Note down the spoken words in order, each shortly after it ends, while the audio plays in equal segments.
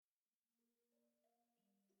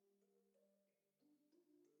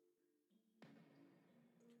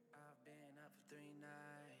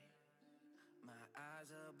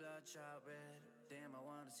bloodshot red. Damn, I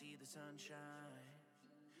wanna see the sunshine.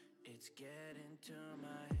 It's getting to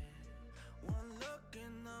my head. One look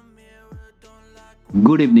in the mirror, don't like.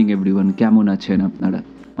 Good evening everyone, কেমন আছেন আপনারা?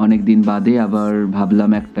 অনেক দিন বাদে আবার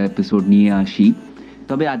ভাবলাম একটা এপিসোড নিয়ে আসি।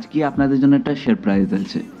 তবে আজকে আপনাদের জন্য একটা সারপ্রাইজ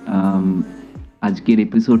আছে। আজকের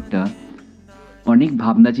এপিসোডটা অনেক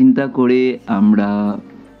ভাবনা চিন্তা করে আমরা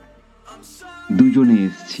দুজনে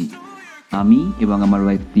এসেছি, আমি এবং আমার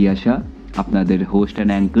ওয়াইফ তিয়াশা, আপনাদের host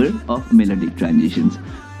and anchor of melodic transitions.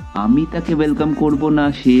 আমি তাকে ওয়েলকাম করব না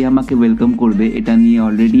সে আমাকে ওয়েলকাম করবে, এটা নিয়ে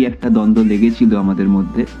অলরেডি একটা দ্বন্দ্ব লেগেছিল আমাদের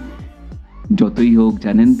মধ্যে। যতই হোক,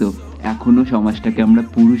 জানেন তো, এখনও সমাজটাকে আমরা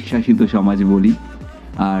পুরুষ শাসিত সমাজ বলি,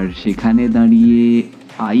 আর সেখানে দাঁড়িয়ে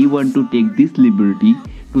I want to take this liberty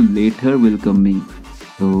two let her welcome me.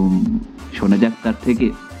 তো শোনা যাক তার থেকে।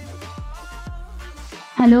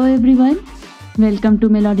 Hello everyone, welcome to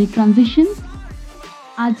melodic transition.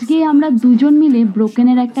 আজকে আমরা দুজন মিলে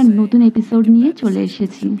ব্রোকেনের একটা নতুন এপিসোড নিয়ে চলে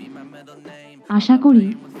এসেছি। আশা করি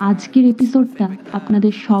আজকের এপিসোডটা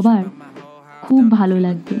আপনাদের সবার খুব ভালো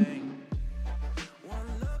লাগবে।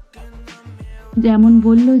 যেমন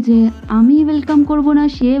বললো যে আমি ওয়েলকাম করব না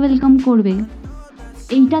সে ওয়েলকাম করবে,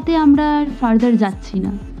 এইটাতে আমরা আর ফার্দার যাচ্ছি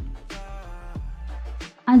না।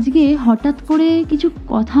 আজকে হঠাৎ করে কিছু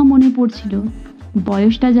কথা মনে পড়ছিল।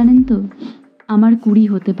 বয়সটা জানেন তো, আমার 20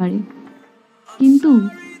 হতে পারে, কিন্তু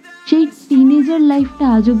সেই টিনেজার লাইফটা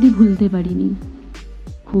আজ অবধি ভুলতে পারিনি।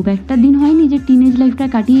 খুব একটা দিন হয়নি যে টিনেজ লাইফটা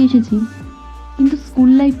কাটিয়ে এসেছি, কিন্তু স্কুল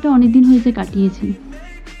লাইফটা অনেক দিন হয়েছে কাটিয়েছি।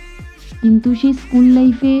 কিন্তু সেই স্কুল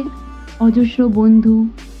লাইফে অজস্র বন্ধু,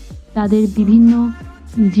 তাদের বিভিন্ন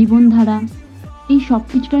জীবনধারা, এই সব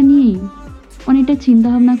কিছুটা নিয়েই অনেকটা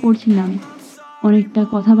চিন্তাভাবনা করছিলাম, অনেকটা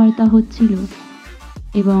কথাবার্তা হচ্ছিল।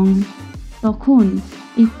 এবং তখন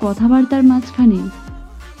এই কথাবার্তার মাঝখানে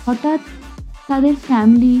হঠাৎ তাদের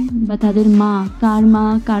ফ্যামিলি বা তাদের মা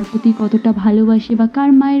কার প্রতি কতটা ভালোবাসে বা কার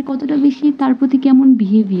মায়ের কতটা বেশি তার প্রতি কেমন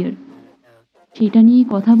বিহেভিয়ার, সেটা নিয়ে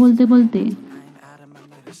কথা বলতে বলতে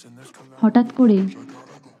হঠাৎ করে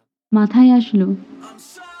মাথায় আসলো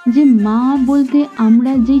যে মা বলতে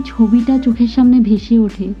আমরা যেই ছবিটা চোখের সামনে ভেসে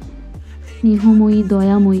ওঠে, স্নেহময়ী,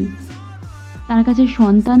 দয়াময়ী, তার কাছে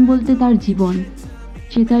সন্তান বলতে তার জীবন,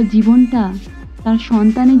 সে তার জীবনটা তার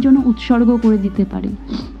সন্তানের জন্য উৎসর্গ করে দিতে পারে।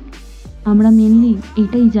 আমরা মেনলি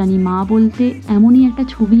এটাই জানি, মা বলতে এমনই একটা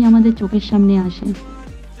ছবি আমাদের চোখের সামনে আসে।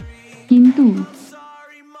 কিন্তু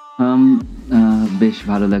বেশ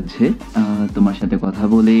ভালো লাগছে তোমার সাথে কথা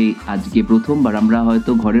বলে। আজকে প্রথমবার আমরা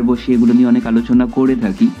হয়তো ঘরে বসে এগুলো নিয়ে অনেক আলোচনা করে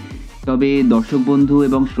থাকি, তবে দর্শক বন্ধু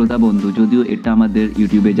এবং শ্রোতা বন্ধু, যদিও এটা আমাদের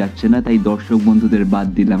ইউটিউবে যাচ্ছে না তাই দর্শক বন্ধুদের বাদ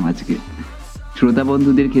দিলাম আজকে। শ্রোতা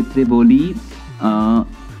বন্ধুদের ক্ষেত্রে বলি,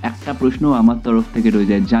 একটা প্রশ্ন আমার তরফ থেকে রয়ে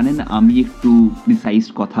যায়। জানেন, আমি একটু প্রিসাইজ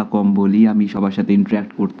কথা কম বলি, আমি সবার সাথে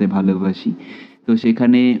ইন্টারাক্ট করতে ভালোবাসি। তো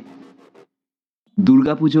সেখানে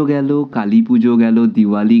দুর্গাপুজো গেল, কালী পুজো গেল,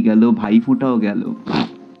 দিওয়ালি গেল, ভাইফোঁটাও গেল,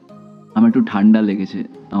 আমার একটু ঠান্ডা লেগেছে।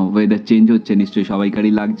 ওয়েদার চেঞ্জ হচ্ছে, নিশ্চয়ই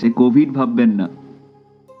সবাইকারই লাগছে। কোভিড ভাববেন না,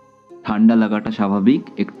 ঠান্ডা লাগাটা স্বাভাবিক,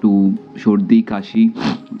 একটু সর্দি কাশি,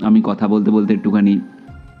 আমি কথা বলতে বলতে একটুখানি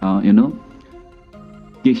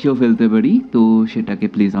কেসেও ফেলতে পারি, তো সেটাকে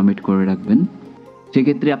প্লিজ অমিট করে রাখবেন।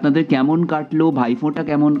 সেক্ষেত্রে আপনাদের কেমন কাটলো ভাইফোঁটা,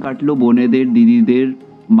 কেমন কাটলো বোনেদের, দিদিদের,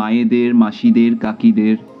 মায়েদের, মাসিদের,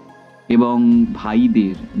 কাকিদের এবং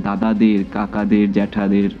ভাইদের, দাদাদের, কাকাদের,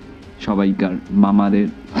 জ্যাঠাদের, সবাইকার, মামাদের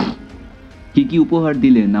কি কি উপহার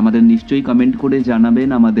দিলেন আমাদের নিশ্চয়ই কমেন্ট করে জানাবেন,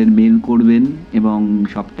 আমাদের মেল করবেন এবং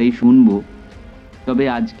সবটাই শুনবো। তবে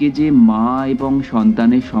আজকে যে মা এবং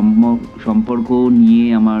সন্তানের সম্পর্ক নিয়ে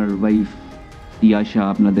আমার ওয়াইফ তিয়াশা,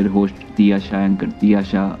 আপনাদের হোস্ট তিয়াশা, অ্যাঙ্কার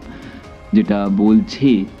তিয়াশা যেটা বলছে,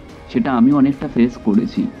 সেটা আমি অনেকটা ফেস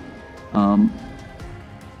করেছি।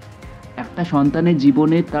 একটা সন্তানের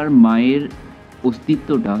জীবনে তার মায়ের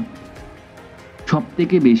অস্তিত্বটা সব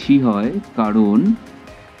থেকে বেশি হয়, কারণ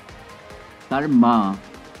তার মা,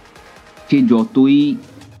 সে যতই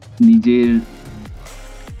নিজের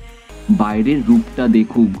বাইরের রূপটা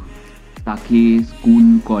দেখুক, তাকে স্কুল,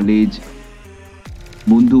 কলেজ,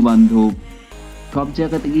 বন্ধু বান্ধব সব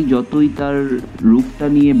জায়গা থেকেই যতই তার রূপটা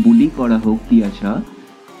নিয়ে বুলি করা হোক তিয়াশা,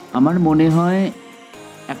 আমার মনে হয়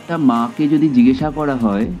একটা মাকে যদি জিজ্ঞাসা করা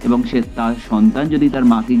হয় এবং সে তার সন্তান যদি তার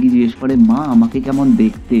মাকে গিয়ে জিজ্ঞেস করে, মা আমাকে কেমন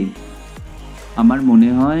দেখতে, আমার মনে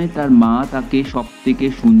হয় তার মা তাকে সব থেকে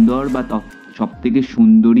সুন্দর বা সব থেকে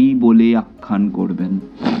সুন্দরী বলে আখ্যান করবেন।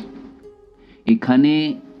 এখানে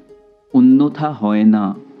অন্যথা হয় না,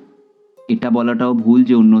 এটা বলাটাও ভুল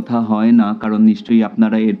যে অন্যথা হয় না, কারণ নিশ্চয়ই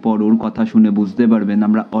আপনারা এরপর ওর কথা শুনে বুঝতে পারবেন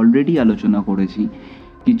আমরা অলরেডি আলোচনা করেছি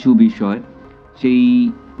কিছু বিষয়, সেই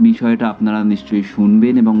বিষয়টা আপনারা নিশ্চয়ই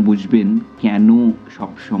শুনবেন এবং বুঝবেন কেন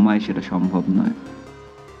সব সময় সেটা সম্ভব নয়।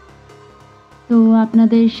 তো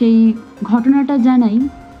আপনাদের সেই ঘটনাটা জানাই।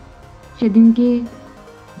 সেদিনকে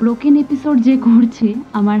ব্রোকেন এপিসোড যে করছে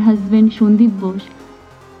আমার হাজব্যান্ড সন্দীপ বোস,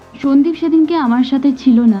 সন্দীপ সেদিনকে আমার সাথে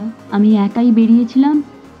ছিল না, আমি একাই বেরিয়েছিলাম।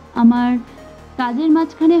 আমার কাজের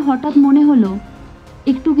মাঝখানে হঠাৎ মনে হলো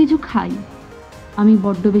একটু কিছু খাই। আমি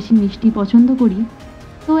বড্ড বেশি মিষ্টি পছন্দ করি,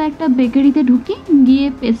 তো একটা বেকারিতে ঢুকে গিয়ে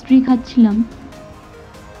পেস্ট্রি খাচ্ছিলাম।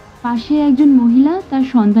 পাশে একজন মহিলা তার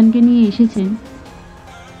সন্তানকে নিয়ে এসেছেন,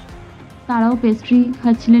 তারাও পেস্ট্রি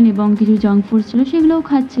খাচ্ছিলেন এবং কিছু জাঙ্ক ফুড ছিল সেগুলোও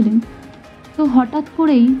খাচ্ছিলেন। তো হঠাৎ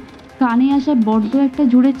করেই কানে আসা বড্ড একটা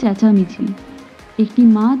জোরে চেঁচামেচি। একটি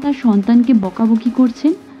মা তার সন্তানকে বকাবকি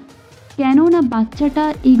করছেন, কেন না বাচ্চাটা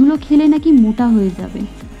এগুলো খেলে নাকি মোটা হয়ে যাবে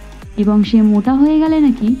এবং সে মোটা হয়ে গেলে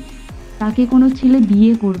নাকি তাকে কোনো ছেলে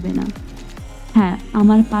বিয়ে করবে না। হ্যাঁ,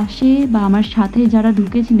 আমার পাশে বা আমার সাথে যারা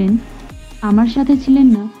ঢুকেছিলেন, আমার সাথে ছিলেন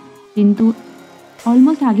না, কিন্তু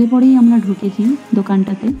অলমোস্ট আগে পরেই আমরা ঢুকেছি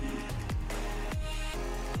দোকানটাতে।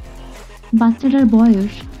 বাচ্চাটার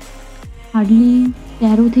বয়স হার্ডলি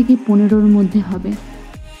 13 থেকে 15-র মধ্যে হবে।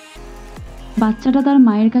 বাচ্চাটা তার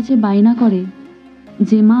মায়ের কাছে বায়না করে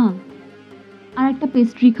যে মা, আর একটা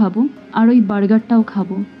পেস্ট্রি খাবো, আর ওই বার্গারটাও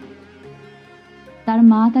খাবো। তার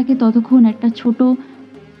মা তাকে ততক্ষণ একটা ছোট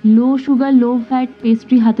low sugar low fat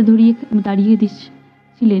pastry হাতে ধরিয়ে দাঁড়িয়ে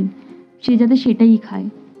দিচ্ছিলেন সে যাতে সেটাই খায়।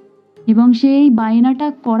 এবং সে এই বায়নাটা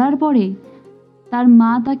করার পরে তার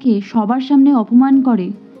মা তাকে সবার সামনে অপমান করে,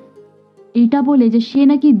 এইটা বলে যে সে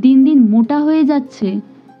নাকি দিন দিন মোটা হয়ে যাচ্ছে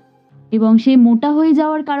এবং সে মোটা হয়ে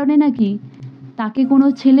যাওয়ার কারণে নাকি তাকে কোনো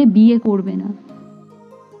ছেলে বিয়ে করবে না।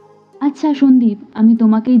 আচ্ছা সন্দীপ, আমি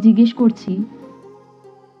তোমাকেই জিজ্ঞেস করছি,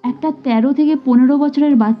 একটা 13 থেকে 15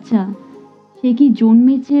 বছরের বাচ্চা, সে কি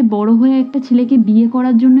জন্মেছে বড় হয়ে একটা ছেলেকে বিয়ে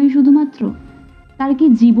করার জন্যই শুধুমাত্র? তার কি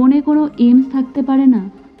জীবনে কোনো এইমস থাকতে পারে না?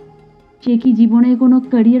 সে কি জীবনে কোনো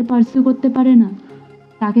ক্যারিয়ার পার্সিউ করতে পারে না?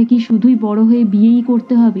 তাকে কি শুধুই বড় হয়ে বিয়েই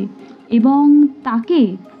করতে হবে এবং তাকে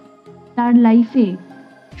তার লাইফে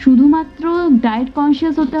শুধুমাত্র ডায়েট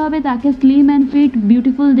কনসিয়াস হতে হবে, তাকে স্লিম অ্যান্ড ফিট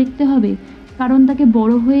বিউটিফুল দেখতে হবে কারণ তাকে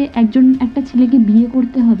বড় হয়ে একটা ছেলেকে বিয়ে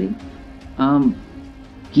করতে হবে?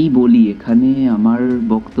 কি বলি, এখানে আমার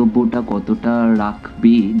বক্তব্যটা কতটা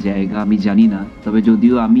রাখবে জায়গা আমি জানি না, তবে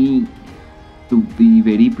যদিও আমি to be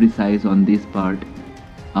very precise on this part,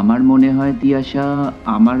 আমার মনে হয় তিয়াশা,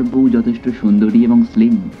 আমার বউ যথেষ্ট সুন্দরী এবং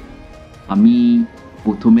স্লিম। আমি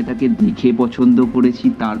প্রথমে তাকে দেখে পছন্দ করেছি,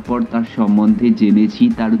 তারপর তার সম্বন্ধে জেনেছি,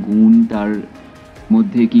 তার গুণ, তার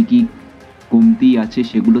মধ্যে কি কি কমতি আছে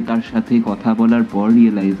সেগুলো তার সাথে কথা বলার পর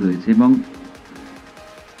রিয়েলাইজ হয়েছে এবং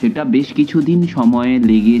সেটা বেশ কিছুদিন সময়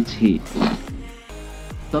লেগেছে।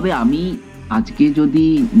 তবে আমি আজকে যদি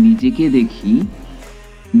নিজেকে দেখি,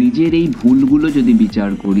 নিজের এই ভুলগুলো যদি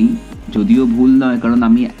বিচার করি, যদিও ভুল নয় কারণ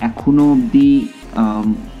আমি এখনো অবধি,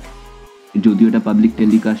 যদিও এটা পাবলিক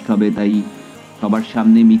টেলিকাস্ট হবে তাই সবার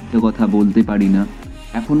সামনে মিথ্যে কথা বলতে পারি না,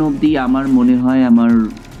 এখনো অবধি আমার মনে হয় আমার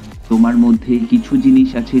তোমার মধ্যে কিছু জিনিস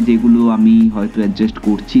আছে যেগুলো আমি হয়তো অ্যাডজাস্ট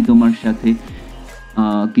করছি তোমার সাথে,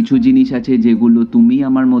 কিছু জিনিস আছে যেগুলো তুমি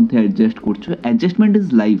আমার মধ্যে অ্যাডজাস্ট করছো। Adjustment is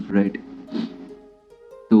life, right?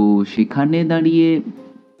 তো সেখানে দাঁড়িয়ে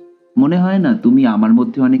মনে হয় না তুমি আমার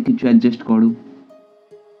মধ্যে অনেক কিছু অ্যাডজাস্ট করো?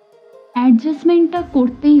 অ্যাডজাস্টমেন্টটা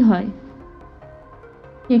করতেই হয়,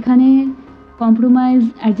 সেখানে কম্প্রোমাইজ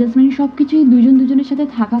অ্যাডজাস্টমেন্ট সব কিছুই দুজনের সাথে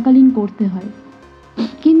থাকাকালীন করতে হয়।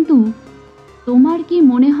 কিন্তু তোমার কি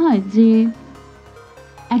মনে হয় যে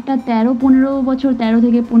একটা 13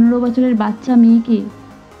 থেকে 15 বছরের বাচ্চা মেয়েকে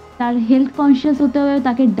তার হেলথ কনসিয়াস হতে হবে,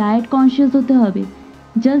 তাকে ডায়েট কনসিয়াস হতে হবে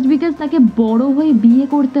জাস্ট বিকজ তাকে বড় হয়ে বিয়ে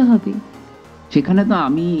করতে হবে? সেখানে তো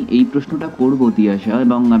আমি এই প্রশ্নটা করবো তিয়াশা,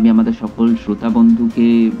 এবং আমি আমাদের সকল শ্রোতা বন্ধুকে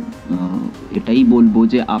এটাই বলবো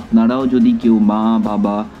যে আপনারাও যদি কেউ মা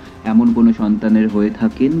বাবা এমন কোনো সন্তানের হয়ে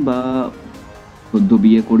থাকেন বা সদ্য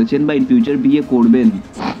বিয়ে করেছেন বা ইন ফিউচার বিয়ে করবেন,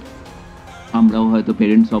 আমরাও হয়তো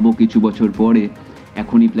পেরেন্টস হব কিছু বছর পরে,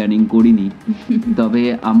 এখনই প্ল্যানিং করিনি, তবে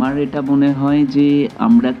আমার এটা মনে হয় যে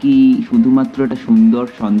আমরা কি শুধুমাত্র একটা সুন্দর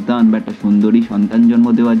সন্তান বা একটা সুন্দরী সন্তান জন্ম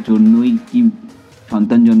দেওয়ার জন্যই কি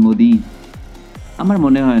সন্তান জন্ম দিই? আমার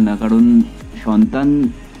মনে হয় না, কারণ সন্তান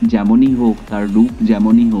যেমনই হোক, তার রূপ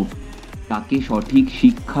যেমনই হোক, তাকে সঠিক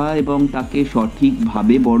শিক্ষা এবং তাকে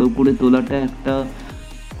সঠিকভাবে বড় করে তোলাটা একটা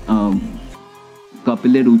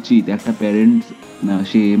কাপলের উচিত। একটা প্যারেন্টস,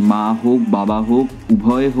 সে মা হোক বাবা হোক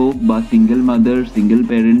উভয় হোক বা সিঙ্গেল মাদার সিঙ্গেল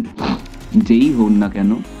প্যারেন্ট যেই হোক না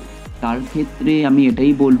কেন, তার ক্ষেত্রে আমি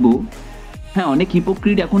এটাই বলবো। হ্যাঁ, অনেক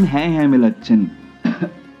হিপোক্রিট এখন হ্যাঁ হ্যাঁ মেলাচ্ছেন,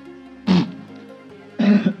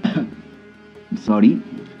 সরি,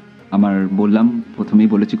 আমার বললাম প্রথমেই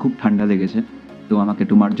বলেছি খুব ঠান্ডা লেগেছে, তো আমাকে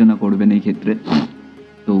একটু মার্জনা করবেন এই ক্ষেত্রে।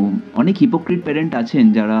 তো অনেক হিপোক্রিট প্যারেন্ট আছেন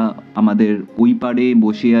যারা আমাদের ওই পারে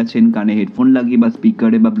বসে আছেন, কানে হেডফোন লাগিয়ে বা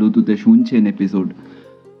স্পিকারে বা ব্লুটুথে শুনছেন এপিসোড।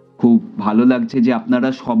 খুব ভালো লাগছে যে আপনারা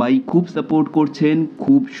সবাই খুব সাপোর্ট করছেন,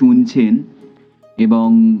 খুব শুনছেন, এবং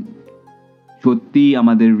সত্যি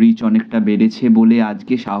আমাদের রিচ অনেকটা বেড়েছে বলে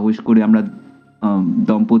আজকে সাহস করে আমরা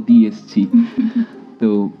দম্পতি এসছি। তো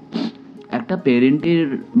একটা প্যারেন্টের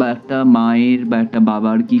বা একটা মায়ের বা একটা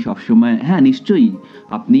বাবার কি সবসময়, হ্যাঁ নিশ্চয়ই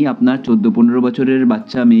আপনি আপনার 14-15 বছরের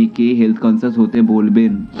বাচ্চা মেয়েকে হেলথ কনসিয়াস হতে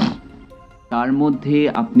বলবেন, তার মধ্যে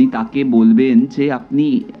আপনি তাকে বলবেন যে আপনি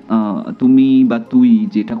তুমি বা তুই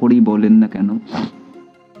যেটা করেই বলেন না কেন,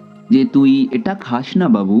 যে তুই এটা খাস না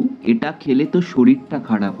বাবু, এটা খেলে তো শরীরটা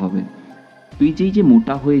খারাপ হবে, তুই যে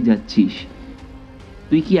মোটা হয়ে যাচ্ছিস,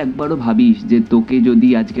 তুই কি একবারও ভাবিস যে তোকে যদি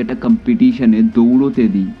আজকে একটা কম্পিটিশনে দৌড়তে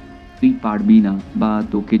দিই তুই পারবি না, বা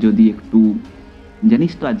তোকে যদি একটু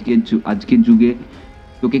জানিস তো আজকের যুগে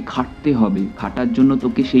তোকে খাটতে হবে, খাটার জন্য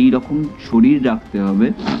তোকে সেই রকম শরীর রাখতে হবে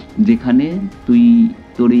যেখানে তুই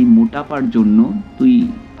তোর এই মোটাপার জন্য তুই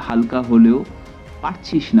হালকা হলেও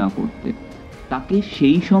পারছিস না করতে। তাকে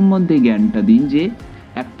সেই সম্বন্ধে জ্ঞানটা দিন যে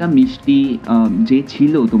একটা মিষ্টি যে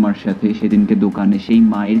ছিল তোমার সাথে সেদিনকে দোকানে, সেই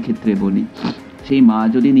মায়ের ক্ষেত্রে বলি, সেই মা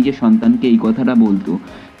যদি নিজের সন্তানকে এই কথাটা বলতো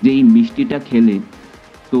যে এই মিষ্টিটা খেলে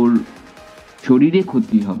তোর শরীরে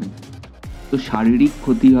ক্ষতি হবে, তো শারীরিক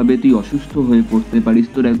ক্ষতি হবে, তুই অসুস্থ হয়ে পড়তে পারিস,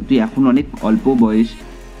 তুই এখন অনেক অল্প বয়স,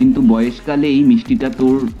 কিন্তু বয়সকালে এই মিষ্টিটা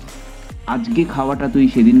তোর আজকে খাওয়াটা তুই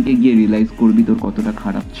সেদিনকে গিয়ে রিয়েলাইজ করবি তোর কতটা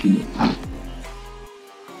খারাপ ছিল।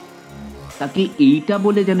 তাকে এইটা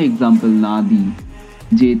বলে যেন এক্সাম্পল না দিই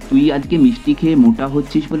যে তুই আজকে মিষ্টি খেয়ে মোটা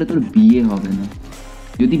হচ্ছিস বলে তোর বিয়ে হবে না।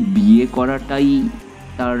 যদি বিয়ে করাটাই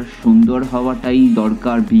তার সুন্দর হওয়াটাই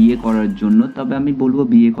দরকার বিয়ে করার জন্য, তবে আমি বলবো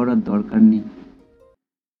বিয়ে করার দরকার নেই।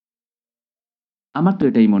 আমার তো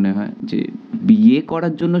এটাই মনে হয় যে বিয়ে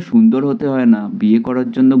করার জন্য সুন্দর হতে হয় না, বিয়ে করার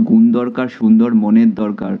জন্য গুণ দরকার, সুন্দর মনের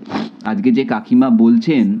দরকার। আজকে যে কাকিমা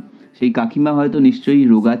বলছেন সেই কাকিমা হয়তো নিশ্চয়ই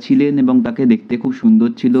রোগা ছিলেন এবং তাকে দেখতে খুব সুন্দর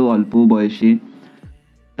ছিল অল্প বয়সে,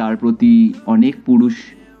 তার প্রতি অনেক পুরুষ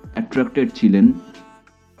অ্যাট্রাক্টেড ছিলেন।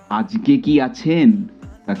 আজকে কি আছেন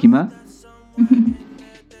কাকিমা?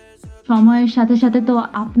 সময়ের সাথে সাথে তো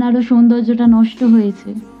আপনারও সৌন্দর্যটা নষ্ট হয়েছে,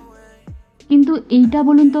 কিন্তু এইটা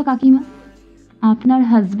বলুন তো কাকিমা, আপনার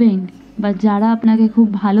হাজবেন্ড বা যারা আপনাকে খুব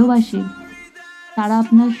ভালোবাসে তারা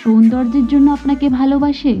আপনার সৌন্দর্যের জন্য আপনাকে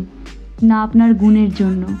ভালোবাসে না আপনার গুণের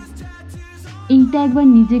জন্য? এইটা একবার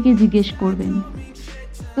নিজেকে জিজ্ঞেস করবেন।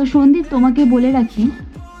 তো সন্দীপ, তোমাকে বলে রাখি,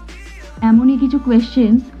 এমনই কিছু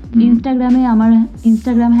কোয়েশ্চেন্স ইনস্টাগ্রামে আমার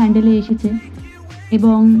ইনস্টাগ্রাম হ্যান্ডেলে এসেছে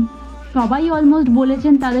এবং সবাই অলমোস্ট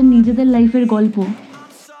বলেছেন তাদের নিজেদের লাইফের গল্প,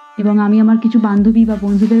 এবং আমি আমার কিছু বান্ধবী বা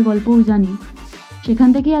বন্ধুদের গল্পও জানি, সেখান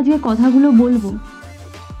থেকে আজকে কথাগুলো বলবো।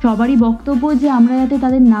 সবারই বক্তব্য যে আমরা যাতে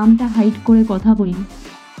তাদের নামটা হাইড করে কথা বলি।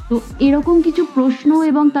 তো এরকম কিছু প্রশ্ন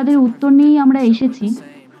এবং তাদের উত্তর নিয়েই আমরা এসেছি।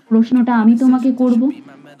 প্রশ্নটা আমি তোমাকে করব,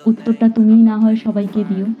 উত্তরটা তুমি না হয় সবাইকে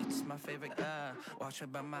দিও।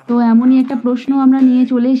 তো এমনই একটা প্রশ্ন আমরা নিয়ে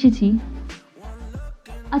চলে এসেছি।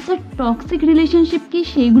 আচ্ছা, টক্সিক রিলেশনশিপ কি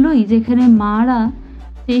সেগুলোই যেখানে মারা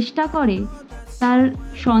চেষ্টা করে তার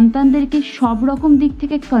সন্তানদেরকে সব রকম দিক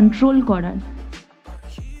থেকে কন্ট্রোল করার?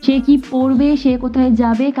 সে কি পড়বে, সে কোথায়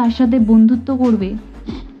যাবে, কার সাথে বন্ধুত্ব করবে,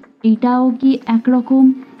 এইটাও কি একরকম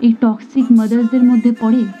এই টক্সিক মাদার্সদের মধ্যে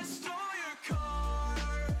পড়ে?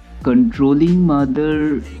 Controlling mother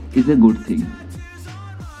is a good thing,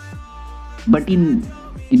 but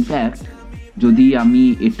in fact যদি আমি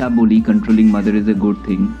এটা বলি controlling mother is a good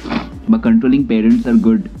thing বা কন্ট্রোলিং প্যারেন্টস আর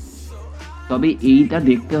গুড, তবে এইটা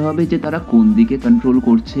দেখতে হবে যে তারা কোন দিকে কন্ট্রোল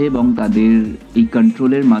করছে এবং তাদের এই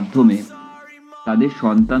কন্ট্রোলের মাধ্যমে তাদের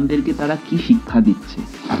সন্তানদেরকে তারা কি শিক্ষা দিচ্ছে।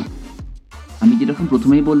 আমি যেরকম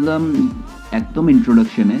প্রথমেই বললাম একদম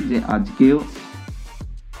ইন্ট্রোডাকশনে যে আজকেও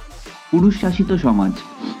পুরুষ শাসিত সমাজ,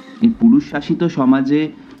 এই পুরুষ শাসিত সমাজে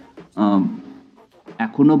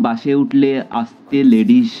এখনো বাসে উঠলে আস্তে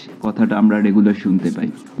লেডিস কথাটা আমরা রেগুলার শুনতে পাই।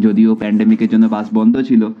 যদিও প্যান্ডেমিকের জন্য বাস বন্ধ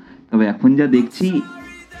ছিল, তবে এখন যা দেখছি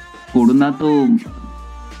করোনা তো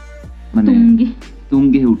মানে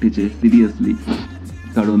তুঙ্গে উঠেছে সিরিয়াসলি,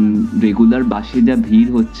 কারণ রেগুলার বাসে যা ভিড়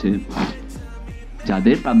হচ্ছে।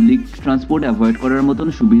 যাদের পাবলিক ট্রান্সপোর্ট অ্যাভয়েড করার মতন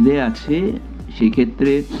সুবিধে আছে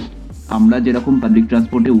সেক্ষেত্রে আমরা যেরকম পাবলিক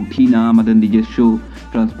ট্রান্সপোর্টে উঠি না, আমাদের নিজস্ব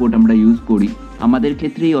ট্রান্সপোর্ট আমরা ইউজ করি, আমাদের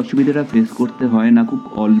ক্ষেত্রে এই অসুবিধাটা ফেস করতে হয় না, খুব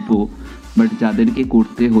অল্প। বাট যাদেরকে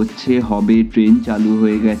করতে হচ্ছে, হবে, ট্রেন চালু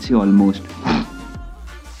হয়ে গেছে অলমোস্ট,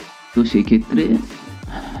 তো সেক্ষেত্রে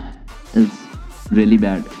ইটস রিয়েলি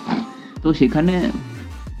ব্যাড। তো সেখানে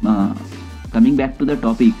coming back to the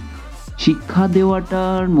topic, শিক্ষা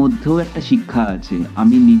দেওয়াটার মধ্যেও একটা শিক্ষা আছে।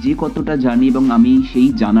 আমি নিজে কতটা জানি এবং আমি সেই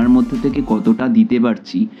জানার মধ্যে থেকে কতটা দিতে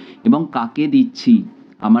পারছি এবং কাকে দিচ্ছি,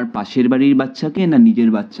 আমার পাশের বাড়ির বাচ্চাকে না নিজের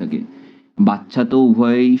বাচ্চাকে। বাচ্চা তো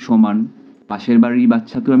উভয়ই সমান। পাশের বাড়ির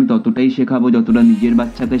বাচ্চাকেও আমি ততটাই শেখাবো যতটা নিজের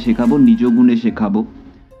বাচ্চাকে শেখাবো, নিজ গুণে শেখাবো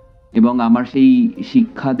এবং আমার সেই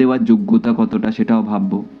শিক্ষা দেওয়ার যোগ্যতা কতটা সেটাও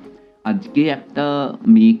ভাববো। আজকে একটা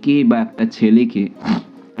মেয়েকে বা একটা ছেলেকে,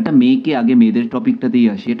 একটা মেয়েকে, আগে মেয়েদের টপিকটাতেই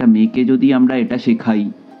আসি, একটা মেয়েকে যদি আমরা এটা শেখাই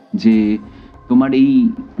যে তোমার এই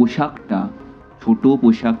পোশাকটা, ছোট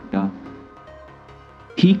পোশাকটা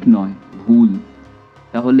ঠিক নয়, ভুল,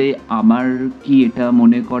 তাহলে আমার কি এটা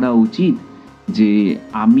মনে করা উচিত যে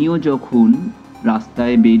আমিও যখন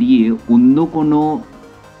রাস্তায় বেরিয়ে অন্য কোনো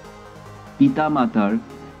পিতামাতার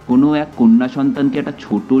কোনো এক কন্যা সন্তানকে একটা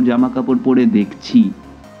ছোট জামা কাপড় পরে দেখছি,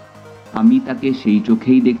 আমি তাকে সেই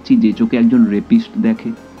চোখেই দেখছি যে চোখে একজন রেপিস্ট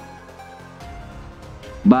দেখে?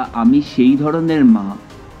 বা আমি সেই ধরনের মা,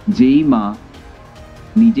 যেই মা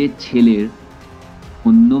নিজের ছেলের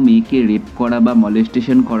অন্য মেয়েকে রেপ করা বা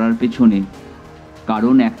মলেস্টেশন করার পেছনে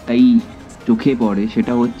কারণ একটাই চোখে পড়ে,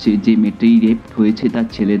 সেটা হচ্ছে যে মেয়েটি রেপড হয়েছে তার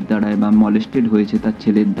ছেলের দ্বারায় বা মলেস্টেড হয়েছে তার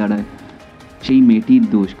ছেলের দ্বারায়, সেই মেয়েটির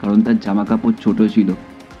দোষ, কারণ তার জামা কাপড় ছোট ছিল।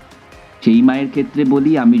 সেই মায়ের ক্ষেত্রে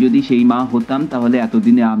বলি, আমি যদি সেই মা হতাম তাহলে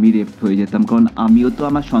এতদিনে আমি রেপড হয়ে যেতাম, কারণ আমিও তো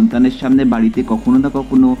আমার সন্তানের সামনে বাড়িতে কখনো না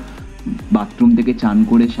কখনো বাথরুম থেকে চান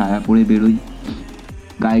করে সায়া পরে বেরোই,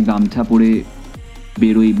 গায়ে গামছা পরে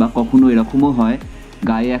বেরোই, বা কখনো এরকমও হয়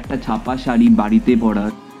গায়ে একটা ছাপা শাড়ি বাড়িতে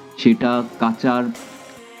পরার, সেটা কাচার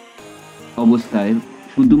অবস্থায়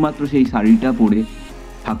শুধুমাত্র সেই শাড়িটা পরে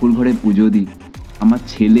ঠাকুর ঘরে পুজো দিই। আমার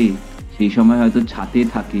ছেলে সেই সময় হয়তো ছাদে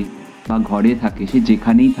থাকে বা ঘরে থাকে, সে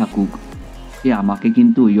যেখানেই থাকুক, সে আমাকে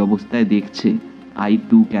কিন্তু ওই অবস্থায় দেখছে। I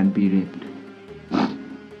too can be raped.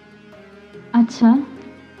 আচ্ছা,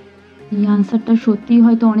 এই আনসারটা সত্যিই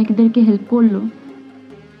হয়তো অনেকদেরকে হেল্প করলো।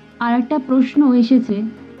 আর একটা প্রশ্ন এসেছে,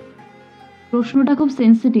 প্রশ্নটা খুব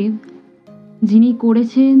সেন্সিটিভ, যিনি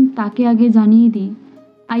করেছেন তাকে আগে জানিয়ে দিই।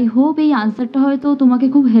 আই হোপ এই আনসারটা হয়তো তোমাকে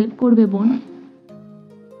খুব হেল্প করবে বোন।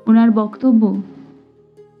 ওনার বক্তব্য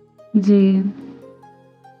যে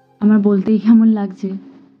আমার বলতেই কেমন লাগছে,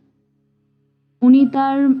 উনি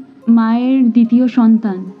তার মায়ের দ্বিতীয়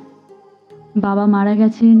সন্তান, বাবা মারা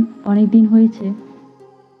গেছেন অনেক দিন হয়েছে,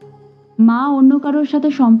 মা অন্য কারোর সাথে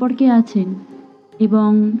সম্পর্কে আছেন এবং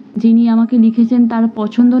যিনি আমাকে লিখেছেন তার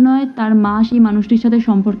পছন্দ নয় তার মা সেই মানুষটির সাথে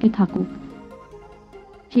সম্পর্কে থাকুক।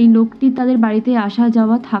 সেই লোকটি তাদের বাড়িতে আসা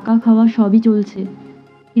যাওয়া থাকা খাওয়া সবই চলছে,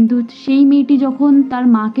 কিন্তু সেই মেয়েটি যখন তার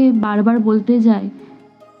মাকে বারবার বলতে যায়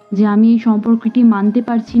যে আমি এই সম্পর্কটি মানতে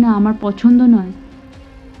পারছি না, আমার পছন্দ নয়,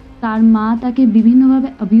 তার মা তাকে বিভিন্নভাবে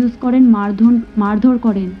অ্যাবিউজ করেন, মারধর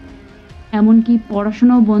করেন, এমনকি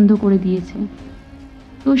পড়াশোনাও বন্ধ করে দিয়েছে।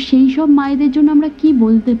 তো সেই সব মায়েদের জন্য আমরা কি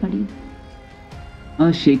বলতে পারি?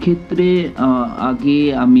 সেক্ষেত্রে আগে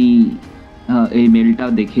আমি এই মেলটা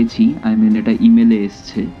দেখেছি, এটা ইমেলে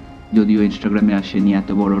এসছে, যদিও ইনস্টাগ্রামে আসেনি। এত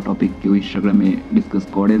বড় টপিক কেউ ইনস্টাগ্রামে ডিসকাস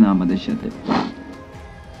করে না আমাদের সাথে।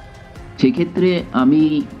 সেক্ষেত্রে আমি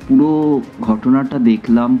পুরো ঘটনাটা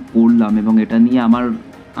দেখলাম, পড়লাম এবং এটা নিয়ে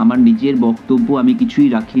আমার নিজের বক্তব্য আমি কিছুই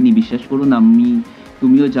রাখিনি। বিশ্বাস করুন,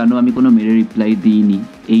 তুমিও জানো আমি কোনো মেলে রিপ্লাই দিইনি।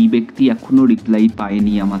 এই ব্যক্তি এখনও রিপ্লাই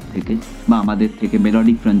পায়নি আমার থেকে বা আমাদের থেকে,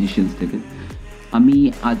 মেলোডিক ট্রানজিশনস থেকে। আমি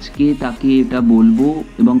আজকে তাকে এটা বলবো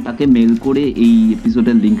এবং তাকে মেল করে এই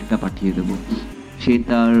এপিসোডের লিঙ্কটা পাঠিয়ে দেবো।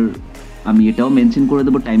 আমি এটাও মেনশন করে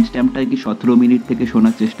দেবো, টাইম স্ট্যাম্পটা কি 17 মিনিট থেকে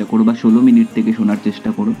শোনার চেষ্টা করো বা 16 মিনিট থেকে শোনার চেষ্টা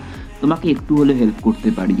করো, তোমাকে একটু হলে হেল্প করতে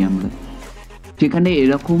পারি আমরা। সেখানে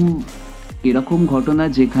এরকম ঘটনা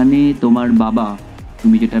যেখানে তোমার বাবা,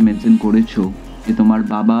 তুমি যেটা মেনশন করেছো যে তোমার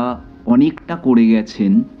বাবা অনেকটা করে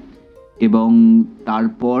গেছেন এবং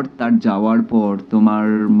তারপর তার যাওয়ার পর তোমার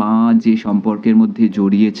মা যে সম্পর্কের মধ্যে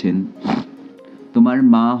জড়িয়েছেন, তোমার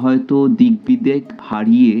মা হয়তো দিকবিবেক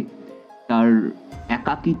হারিয়ে তার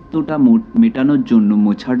একাকিত্বটা মেটানোর জন্য,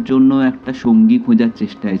 মোছার জন্য একটা সঙ্গী খোঁজার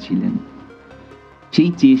চেষ্টায় ছিলেন। সেই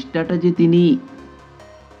চেষ্টাটা যে তিনি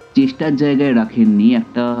চেষ্টার জায়গায় রাখেননি,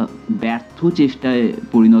 একটা ব্যর্থ চেষ্টায়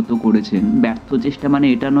পরিণত করেছেন। ব্যর্থ চেষ্টা মানে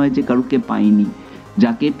এটা নয় যে কারুকে পাইনি,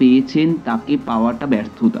 যাকে পেয়েছেন তাকে পাওয়াটা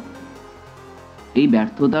ব্যর্থতা। এই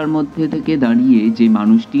ব্যর্থতার মধ্যে থেকে দাঁড়িয়ে যে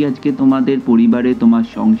মানুষটি আজকে তোমাদের পরিবারে, তোমার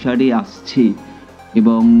সংসারে আসছে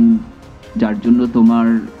এবং যার জন্য তোমার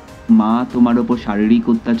মা তোমার ওপর শারীরিক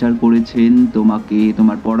অত্যাচার করেছেন, তোমাকে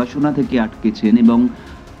তোমার পড়াশোনা থেকে আটকেছেন, এবং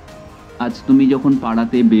আজ তুমি যখন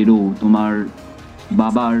পাড়াতে বেরো, তোমার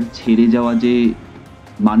বাবার ছেড়ে যাওয়া যে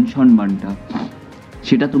মান সম্মানটা,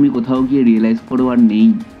 সেটা তুমি কোথাও গিয়ে রিয়েলাইজ করো আর নেই।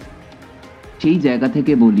 সেই জায়গা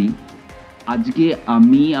থেকে বলি, আজকে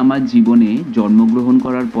আমি আমার জীবনে জন্মগ্রহণ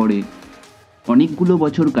করার পরে অনেকগুলো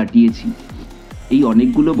বছর কাটিয়েছি। এই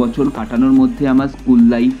অনেকগুলো বছর কাটানোর মধ্যে আমার স্কুল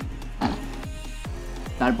লাইফ,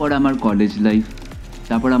 তারপর আমার কলেজ লাইফ,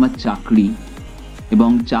 তারপর আমার চাকরি, এবং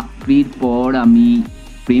চাকরির পর আমি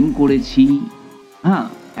প্রেম করেছি। হ্যাঁ,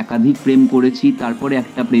 একাধিক প্রেম করেছি। তারপরে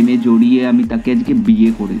একটা প্রেমে জড়িয়ে আমি তাকে আজকে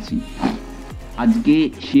বিয়ে করেছি। আজকে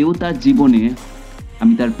সেও তার জীবনে,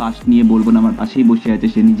 আমি তার পাশ নিয়ে বলবো না, আমার পাশেই বসে আছে,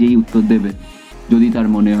 সে নিজেই উত্তর দেবে যদি তার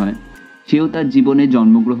মনে হয়। সেও তার জীবনে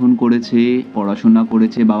জন্মগ্রহণ করেছে, পড়াশোনা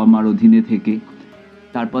করেছে বাবা মার অধীনে থেকে।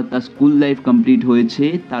 তারপর তার স্কুল লাইফ কমপ্লিট হয়েছে,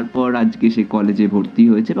 তারপর আজকে সে কলেজে ভর্তি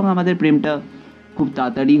হয়েছে, এবং আমাদের প্রেমটা খুব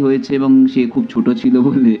তাড়াতাড়ি হয়েছে, এবং সে খুব ছোট ছিল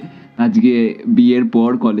বলে আজকে বিয়ের পর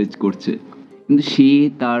কলেজ করছে। কিন্তু সে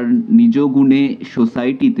তার নিজ গুণে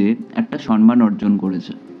সোসাইটিতে একটা সম্মান অর্জন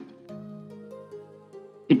করেছে।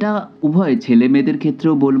 এটা উভয় ছেলে মেয়েদের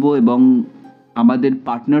ক্ষেত্রেও বলবো এবং আমাদের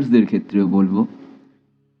পার্টনার্সদের ক্ষেত্রেও বলবো।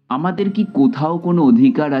 আমাদের কি কোথাও কোনো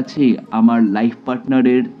অধিকার আছে আমার লাইফ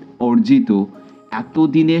পার্টনারের অর্জিত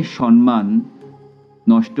এতদিনের সম্মান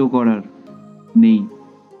নষ্ট করার? নেই।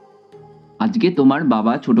 আজকে তোমার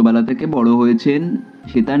বাবা ছোটবেলা থেকে বড় হয়েছেন,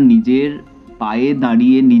 সে তার নিজের পায়ে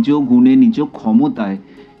দাঁড়িয়ে নিজ গুণে নিজ ক্ষমতায়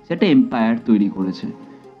সেটা এম্পায়ার তৈরি করেছে।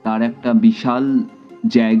 তার একটা বিশাল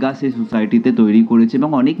জায়গা সে সোসাইটিতে তৈরি করেছে,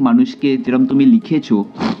 এবং অনেক মানুষকে, যেরকম তুমি লিখেছো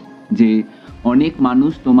যে অনেক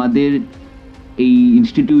মানুষ তোমাদের এই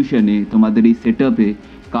ইনস্টিটিউশনে, তোমাদের এই সেট আপে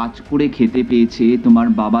কাজ করে খেতে পেয়েছে, তোমার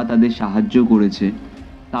বাবা তাদের সাহায্য করেছে।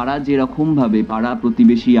 তারা যেরকমভাবে পাড়া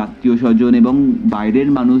প্রতিবেশী, আত্মীয় স্বজন এবং বাইরের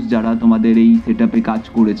মানুষ যারা তোমাদের এই সেট আপে কাজ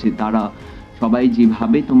করেছে, তারা সবাই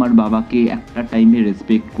যেভাবে তোমার বাবাকে একটা টাইমে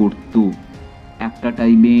রেসপেক্ট করতো, একটা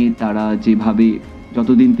টাইমে তারা যেভাবে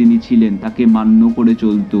যতদিন তিনি ছিলেন তাকে মান্য করে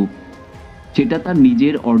চলতো, সেটা তার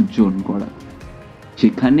নিজের অর্জন করা।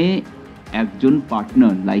 সেখানে একজন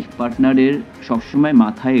পার্টনার, লাইফ পার্টনারের সবসময়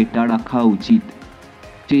মাথায় এটা রাখা উচিত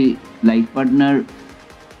যে life partner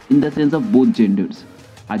in the sense of both genders.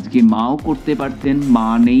 আজকে মাও করতে পারতেন, মা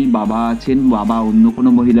নেই, বাবা আছেন, বাবা অন্য কোনো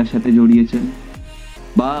মহিলার সাথে জড়িয়েছেন,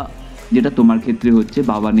 বা যেটা তোমার ক্ষেত্রে হচ্ছে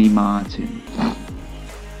বাবা নেই, মা আছেন।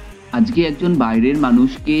 আজকে একজন বাইরের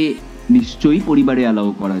মানুষকে নিশ্চয়ই পরিবারে অ্যালাউ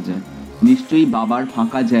করা যায়, নিশ্চয়ই বাবার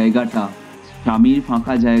ফাঁকা জায়গাটা, স্বামীর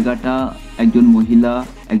ফাঁকা জায়গাটা একজন মহিলা,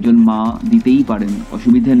 একজন মা দিতেই পারেন,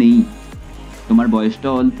 অসুবিধা নেই। তোমার বয়সটা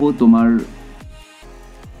অল্প,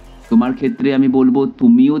 তোমার ক্ষেত্রে আমি বলবো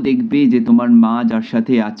তুমিও দেখবে যে তোমার মা যার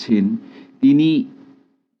সাথে আছেন তিনি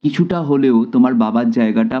কিছুটা হলেও তোমার বাবার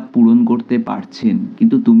জায়গাটা পূরণ করতে পারছেন।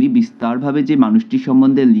 কিন্তু তুমি বিস্তারভাবে যে মানুষটির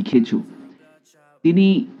সম্বন্ধে লিখেছো, তিনি,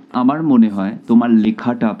 আমার মনে হয় তোমার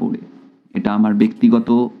লেখাটা পড়ে, এটা আমার ব্যক্তিগত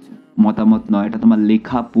মতামত নয়, এটা তোমার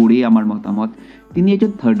লেখা পড়ে আমার মতামত, তিনি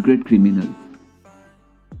একজন থার্ড গ্রেড ক্রিমিনাল।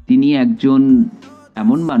 তিনি একজন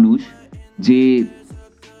এমন মানুষ যে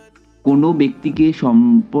কোনো ব্যক্তিকে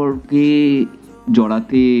সম্পর্কে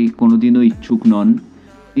জড়াতে কোনোদিনও ইচ্ছুক নন,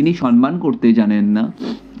 তিনি সম্মান করতে জানেন না,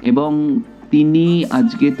 এবং তিনি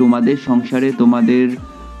আজকে তোমাদের সংসারে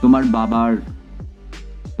তোমার বাবার,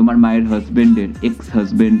 তোমার মায়ের হাজব্যান্ডের, এক্স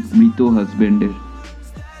হাজব্যান্ড, মৃত হাজব্যান্ডের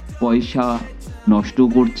পয়সা নষ্ট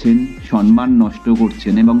করছেন, সম্মান নষ্ট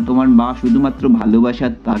করছেন, এবং তোমার মা শুধুমাত্র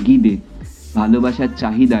ভালোবাসার তাগিদে, ভালোবাসার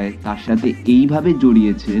চাহিদায় তার সাথে এইভাবে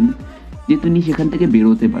জড়িয়েছেন যে তিনি সেখান থেকে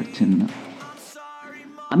বেরোতে পারছেন না।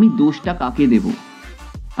 আমি দোষটা কাকে দেব?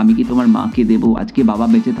 আমি কি তোমার মাকে দেব? আজকে বাবা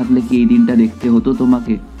বেঁচে থাকলে কি এই দিনটা দেখতে হতো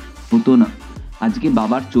তোমাকে? হতো না। আজকে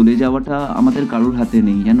বাবার চলে যাওয়াটা আমাদের কারোর হাতে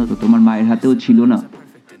নেই, জানো তো, তোমার মায়ের হাতেও ছিল না।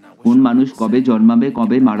 কোন মানুষ কবে জন্মাবে,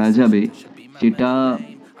 কবে মারা যাবে, সেটা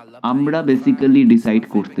আমরা বেসিক্যালি ডিসাইড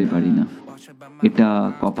করতে পারি না, এটা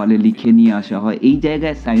কপালে লিখে নিয়ে আসা হয়। এই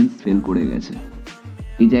জায়গায় সায়েন্স ফেল করে গেছে,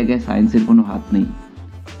 এই জায়গায় সায়েন্সের কোনো হাত নেই।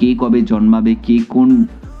 কে কবে জন্মাবে, কে কোন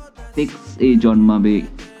সেক্স এ জন্মাবে,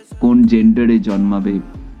 কোন জেন্ডারে জন্মাবে,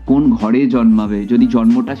 কোন ঘরে জন্মাবে, যদি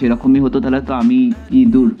জন্মটা সেরকমই হতো তাহলে তো আমি কি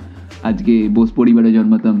দূর আজকে বোস পরিবারে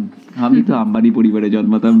জন্মাতাম, আমি তো আম্বানি পরিবারে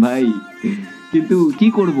জন্মাতাম ভাই। কিন্তু কি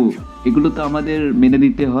করব, এগুলো তো আমাদের মেনে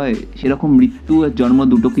নিতে হয়, সেরকম মৃত্যু আর জন্ম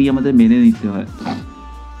দুটোকেই আমাদের মেনে নিতে হয়।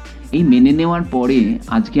 এই মেনে নেওয়ার পরে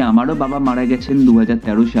আজকে আমারও বাবা মারা গেছেন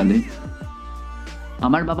 2013 সালে।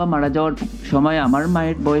 আমার বাবা মারা যাওয়ার সময় আমার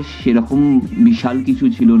মায়ের বয়স সেরকম বিশাল কিছু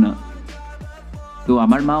ছিল না, তো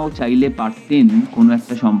আমার মাও চাইলে পারতেন কোনো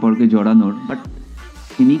একটা সম্পর্কে জড়ানোর, বাট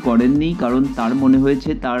তিনি করেননি, কারণ তার মনে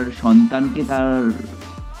হয়েছে তার সন্তানকে তার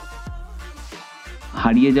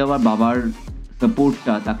হারিয়ে যাওয়া বাবার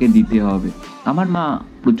সাপোর্টটা তাকে দিতে হবে। আমার মা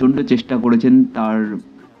প্রচণ্ড চেষ্টা করেছেন, তার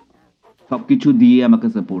সব কিছু দিয়ে আমাকে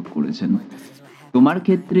সাপোর্ট করেছেন। তোমার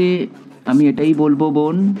ক্ষেত্রে আমি এটাই বলবো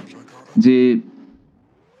বোন, যে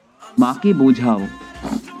মাকে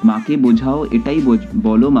বোঝাও, এটাই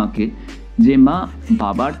বলো মাকে যে মা,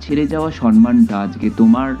 বাবার ছেড়ে যাওয়া সম্মানটা আজকে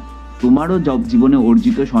তোমারও জীবনে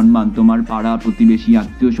অর্জিত সম্মান, তোমার পাড়া প্রতিবেশী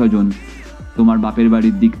আত্মীয় স্বজন, তোমার বাপের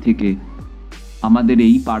বাড়ির দিক থেকে, আমাদের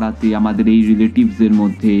এই পাড়াতে, আমাদের এই রিলেটিভসের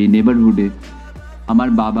মধ্যে, নেবারহুডে আমার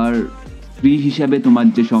বাবার স্ত্রী হিসাবে তোমার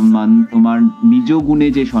যে সম্মান, তোমার নিজ গুণে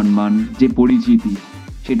যে সম্মান, যে পরিচিতি,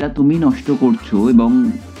 সেটা তুমি নষ্ট করছো এবং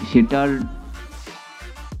সেটার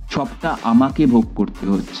সবটা আমাকে ভোগ করতে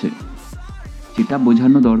হচ্ছে। সেটা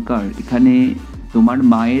বোঝানো দরকার। এখানে তোমার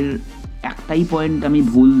মায়ের একটাই পয়েন্ট আমি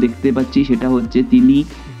ভুল দেখতে পাচ্ছি, সেটা হচ্ছে তিনি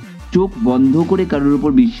চোখ বন্ধ করে কারোর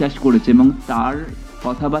উপর বিশ্বাস করেছে এবং তার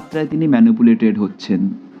কথাবার্তায় তিনি ম্যানিপুলেটেড হচ্ছেন।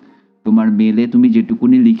 তোমার মেলে তুমি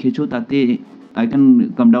যেটুকুনি লিখেছো তাতে I can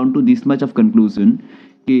come down to this much of conclusion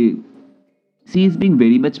कि she is being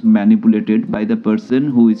very much manipulated by the person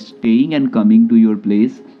who is staying and coming to your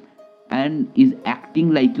place and is acting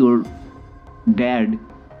like your dad,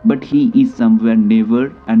 but he is somewhere never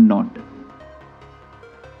and not.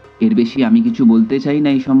 এর বেশি আমি কিছু বলতে চাই না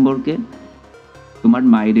এই সম্পর্কে। তোমার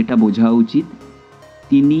মায়ের এটা বোঝা উচিত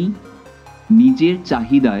তিনি নিজের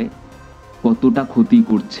চাহিদায় কতটা ক্ষতি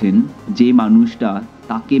করছেন। যে মানুষটা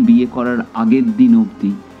তাকে বিয়ে করার আগের দিন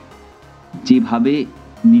অবধি যেভাবে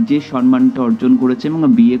নিজের সম্মানটা অর্জন করেছে এবং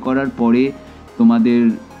বিয়ে করার পরে তোমাদের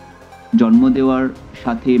জন্ম দেওয়ার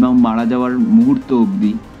সাথে এবং মারা যাওয়ার মুহূর্ত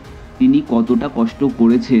অবধি তিনি কতটা কষ্ট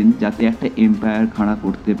করেছেন যাতে একটা এম্পায়ার খাড়া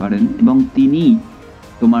করতে পারেন, এবং তিনি,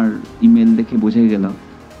 তোমার ইমেল দেখে বোঝা গেল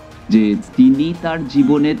যে তিনি তার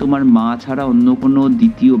জীবনে তোমার মা ছাড়া অন্য কোনো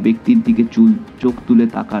দ্বিতীয় ব্যক্তির দিকে চোখ তুলে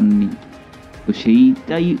তাকাননি। তো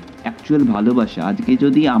সেইটাই অ্যাকচুয়াল ভালোবাসা। আজকে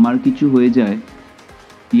যদি আমার কিছু হয়ে যায়,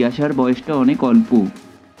 তিয়াশার বয়সটা অনেক অল্প,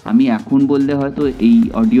 আমি এখন বললে হয়তো এই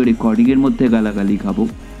অডিও রেকর্ডিংয়ের মধ্যে গালাগালি খাবো,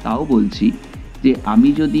 তাও বলছি যে আমি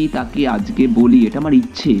যদি তাকে আজকে বলি, এটা আমার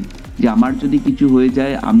ইচ্ছে যে আমার যদি কিছু হয়ে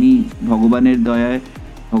যায়, আমি ভগবানের দয়ায়,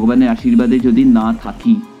 ভগবানের আশীর্বাদে যদি না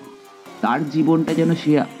থাকি, তার জীবনটা যেন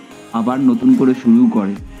সে আবার নতুন করে শুরু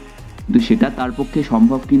করে। কিন্তু সেটা তার পক্ষে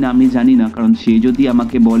সম্ভব কিনা আমি জানি না, কারণ সে যদি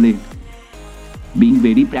আমাকে বলে, বিং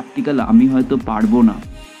ভেরি প্র্যাকটিক্যাল, আমি হয়তো পারবো না।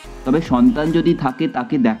 তবে সন্তান যদি থাকে,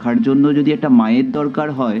 তাকে দেখার জন্য যদি একটা মায়ের দরকার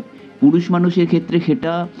হয়, পুরুষ মানুষের ক্ষেত্রে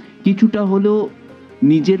সেটা কিছুটা হলেও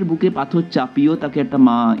নিজের বুকে পাথর চাপিয়েও তাকে একটা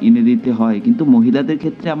মা এনে দিতে হয়, কিন্তু মহিলাদের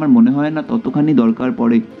ক্ষেত্রে আমার মনে হয় না ততখানি দরকার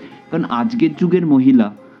পড়ে। কারণ আজকের যুগের মহিলা,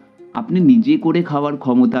 আপনি নিজে করে খাওয়ার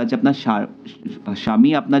ক্ষমতা আছে, আপনার স্বামী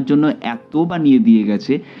আপনার জন্য এত বানিয়ে দিয়ে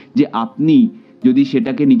গেছে যে আপনি যদি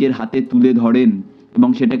সেটাকে নিজের হাতে তুলে ধরেন এবং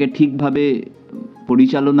সেটাকে ঠিকভাবে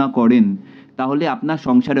পরিচালনা করেন, তাহলে আপনার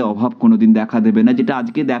সংসারে অভাব কোনোদিন দেখা দেবে না। যেটা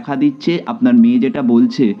আজকে দেখা দিচ্ছে, আপনার মেয়ে যেটা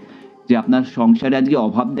বলছে যে আপনার সংসারে আজকে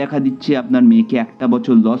অভাব দেখা দিচ্ছে, আপনার মেয়েকে 1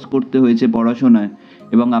 বছর লস করতে হয়েছে পড়াশোনায়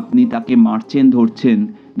এবং আপনি তাকে মারছেন, ধরছেন,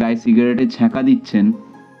 গায়ে সিগারেটের ছ্যাঁকা দিচ্ছেন,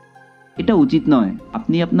 এটা উচিত নয়।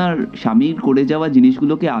 আপনি আপনার স্বামীর করে যাওয়া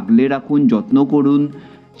জিনিসগুলোকে আগলে রাখুন, যত্ন করুন,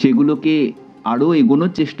 সেগুলোকে আরও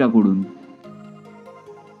এগোনোর চেষ্টা করুন।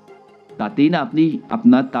 তাতেই না আপনি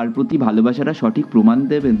তার প্রতি ভালোবাসাটা সঠিক প্রমাণ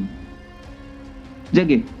দেবেন।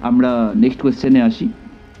 যাকে আমরা নেক্সট কোয়েশ্চেনে আসি।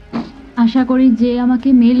 আশা করি যে আমাকে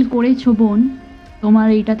মেল করেছো বোন, তোমার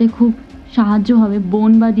এইটাতে খুব সাহায্য হবে,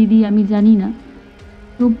 বোন বা দিদি আমি জানি না।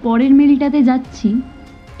 তো পরের মেলটাতে যাচ্ছি।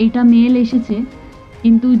 এটা মেল এসেছে,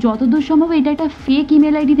 কিন্তু যতদূর সম্ভব এটা একটা ফেক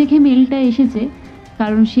ইমেল আইডি থেকে মেলটা এসেছে,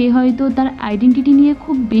 কারণ সে হয়তো তার আইডেন্টিটি নিয়ে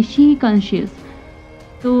খুব বেশি কনসিয়াস।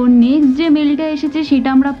 তো নেক্সট যে মেলটা এসেছে সেটা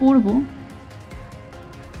আমরা পড়ব।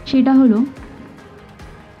 সেটা হলো,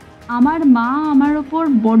 আমার মা আমার ওপর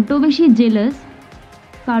বড্ড বেশি জেলাস,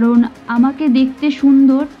 কারণ আমাকে দেখতে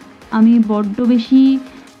সুন্দর, আমি বড্ড বেশি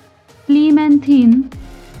স্লিম অ্যান্ড থিন,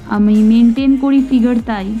 আমি মেনটেন করি ফিগার,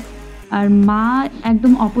 তাই। আর মা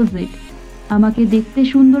একদম অপোজিট, আমাকে দেখতে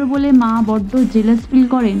সুন্দর বলে মা বড্ড জেলাস ফিল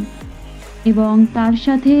করেন, এবং তার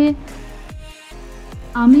সাথে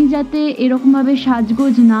আমি যাতে এরকমভাবে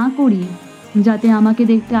সাজগোজ না করি যাতে আমাকে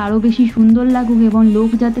দেখতে আরও বেশি সুন্দর লাগুক এবং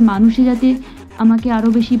মানুষে যাতে আমাকে আরও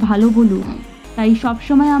বেশি ভালো বলুক, তাই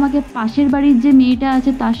সবসময় আমাকে পাশের বাড়ির যে মেয়েটা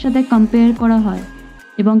আছে তার সাথে কম্পেয়ার করা হয়,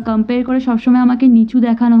 এবং কম্পেয়ার করে সবসময় আমাকে নিচু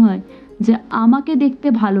দেখানো হয় যে আমাকে দেখতে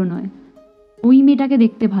ভালো নয়, ওই মেয়েটাকে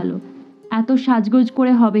দেখতে ভালো, এত সাজগোজ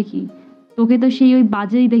করে হবে কি, তোকে তো সেই ওই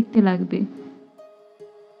বাজেই দেখতে লাগবে।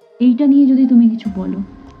 এইটা নিয়ে যদি তুমি কিছু বলো।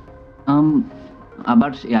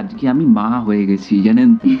 আবার আজকে আমি মা হয়ে গেছি জানেন,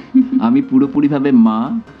 আমি পুরোপুরিভাবে মা,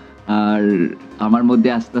 আর আমার মধ্যে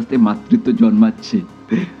আস্তে আস্তে মাতৃত্ব জন্মাচ্ছে।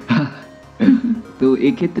 তো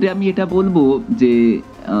এক্ষেত্রে আমি এটা বলবো যে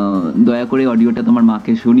দয়া করে অডিওটা তোমার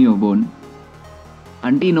মাকে শুনিও বোন।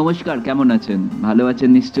 আন্টি নমস্কার, কেমন আছেন? ভালো আছেন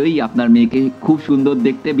নিশ্চয়ই। আপনার মেয়েকে খুব সুন্দর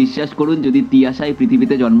দেখতে, বিশ্বাস করুন যদি তিয়াশাই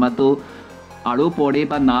পৃথিবীতে জন্মাতো আরো পরে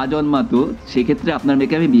বা না জন্মাতো, সেক্ষেত্রে আপনার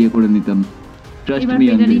মেয়েকে আমি বিয়ে করে নিতাম। ট্রাস্ট এবার মি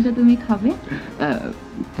অন দিস। বিরিয়ানিটা তুমি খাবে।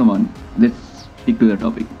 Come on, let's stick to the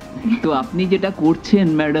topic. তো আপনি যেটা করছেন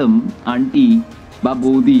ম্যাডাম, আন্টি বা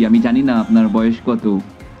বৌদি, আমি জানি না আপনার বয়স কত,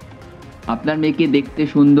 আপনার মেয়েকে দেখতে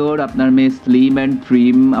সুন্দর, আপনার মেয়ে স্লিম অ্যান্ড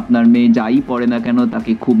ট্রিম, আপনার মেয়ে যাই পড়ে না কেন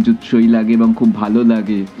তাকে খুব জুৎসই লাগে এবং খুব ভালো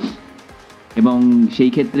লাগে, এবং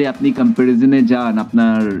সেই ক্ষেত্রে আপনি কম্প্যারিজনে যান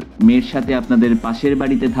আপনার মেয়ের সাথে আপনাদের পাশের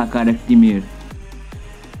বাড়িতে থাকার একটি মেয়ের।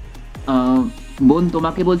 বোন,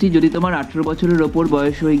 তোমাকে বলছি, যদি তোমার 18 বছরের ওপর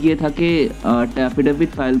বয়স হয়ে গিয়ে থাকে, একটা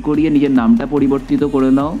অ্যাফিডেভিট ফাইল করিয়ে নিজের নামটা পরিবর্তিত করে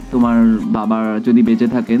নাও। তোমার বাবা যদি বেঁচে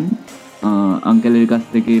থাকেন, আঙ্কেলের কাছ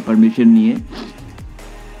থেকে পারমিশন নিয়ে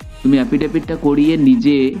তুমি অ্যাফিডেভিটটা করিয়ে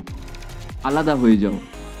নিজে আলাদা হয়ে যাও,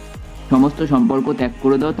 সমস্ত সম্পর্ক ত্যাগ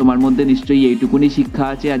করে দাও। তোমার মধ্যে নিশ্চয়ই এইটুকুনি শিক্ষা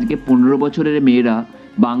আছে, আজকে 15 বছরের মেয়েরা,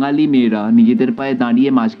 বাঙালি মেয়েরা নিজেদের পায়ে দাঁড়িয়ে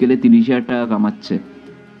মাস গেলে 30,000 টাকা কামাচ্ছে,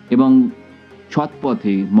 এবং সৎ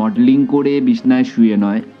পথে মডেলিং করে বিছনায় শুয়ে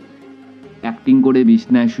নয়, অ্যাক্টিং করে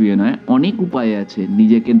বিছনায় শুয়ে নয়, অনেক উপায় আছে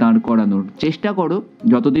নিজেকে দাঁড় করানোর। চেষ্টা করো,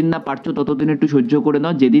 যতদিন না পারছো ততদিন একটু সহ্য করে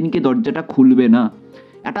নাও। যেদিনকে দরজাটা খুলবে না,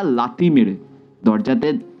 একটা লাথি মেরে দরজাতে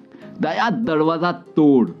দয়া দরওয়াজা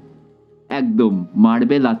তোড়, একদম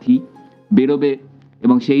মারবে লাথি, বেরোবে,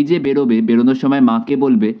 এবং সেই যে বেরোবে, বেরোনোর সময় মাকে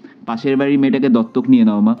বলবে পাশের বাড়ির মেয়েটাকে দত্তক নিয়ে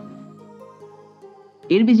নাও মা।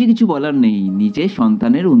 এর বেশি কিছু বলার নেই। নিজের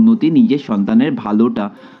সন্তানের উন্নতি, নিজের সন্তানের ভালোটা।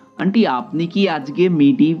 আন্টি, আপনি কি আজকে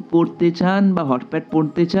মিডি পড়তে চান বা হটপ্যাট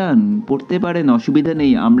পড়তে চান, পড়তে পারেন, অসুবিধা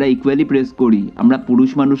নেই। আমরা ইকুয়ালি প্রেস করি। আমরা পুরুষ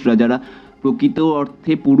মানুষরা, যারা প্রকৃত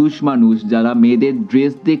অর্থে পুরুষ মানুষ, যারা মেয়েদের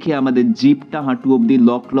ড্রেস দেখে আমাদের জিভটা হাঁটু অবধি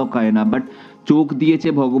লক লক হয় না, বাট চোখ দিয়েছে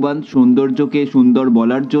ভগবান সৌন্দর্যকে সুন্দর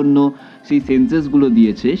বলার জন্য, সেই সেন্সেসগুলো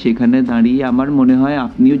দিয়েছে, সেখানে দাঁড়িয়ে আমার মনে হয়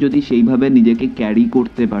আপনিও যদি সেইভাবে নিজেকে ক্যারি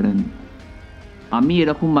করতে পারেন। আমি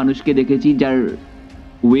এরকম মানুষকে দেখেছি যার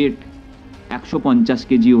ওয়েট 150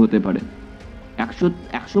 কেজিও হতে পারে,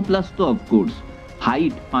 100 প্লাস তো of course,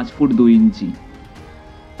 height 5 foot 2 inch,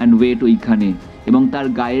 and weight ওইখানে, এবং তার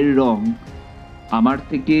গায়ের রং আমার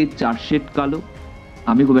থেকে 4 শেড কালো।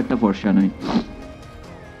 আমি খুব একটা ফর্সা নই।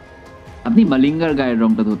 আপনি মালিঙ্গার গায়ের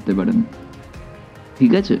রংটা ধরতে পারেন,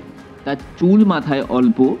 ঠিক আছে? তার চুল মাথায়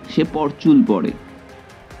অল্প, সে পরচুল পরে,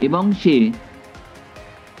 এবং সে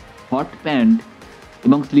হট প্যান্ট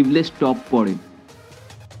এবং স্লিভলেস টপ পরে।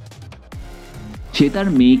 সে তার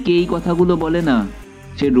মেয়েকে এই কথাগুলো বলে না।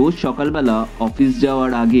 সে রোজ সকালবেলা অফিস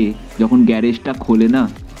যাওয়ার আগে যখন গ্যারেজটা খোলে না,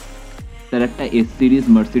 তার একটা এস সিরিজ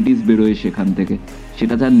মার্সিডিজ বেরোয় সেখান থেকে,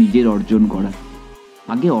 সেটা তার নিজের অর্জন করা।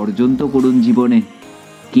 আগে অর্জন তো করুন জীবনে।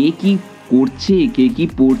 কে কি করছে, কে কি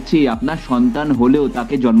পড়ছে, আপনার সন্তান হলেও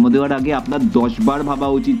তাকে জন্ম দেওয়ার আগে আপনার 10 বার ভাবা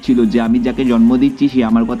উচিত ছিল যে আমি যাকে জন্ম দিচ্ছি সে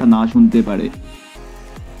আমার কথা না শুনতে পারে,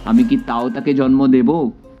 আমি কি তাও তাকে জন্ম দেব?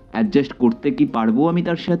 অ্যাডজাস্ট করতে কি পারবো আমি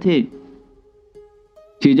তার সাথে?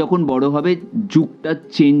 সে যখন বড় হবে যুগটা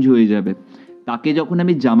চেঞ্জ হয়ে যাবে। তাকে যখন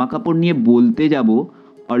আমি জামা কাপড় নিয়ে বলতে যাব,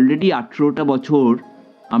 অলরেডি 18টা বছর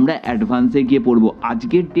আমরা অ্যাডভান্সে গিয়ে পড়বো।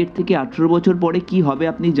 আজকের ডেট থেকে 18 বছর পরে কি হবে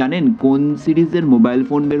আপনি জানেন? কোন সিরিজের মোবাইল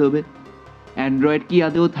ফোন বেরোবে? অ্যান্ড্রয়েড কি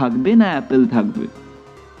আদেও থাকবে না অ্যাপেল থাকবে?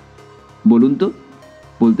 বলুন তো,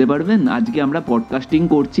 বলতে পারবেন? আজকে আমরা পডকাস্টিং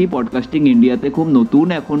করছি, পডকাস্টিং ইন্ডিয়াতে খুব নতুন,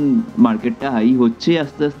 এখন মার্কেটটা হাই হচ্ছে,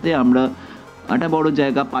 আস্তে আস্তে আমরা একটা বড়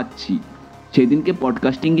জায়গা পাচ্ছি। সেদিনকে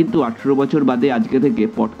পডকাস্টিং কিন্তু 18 বছর বাদে আজকে থেকে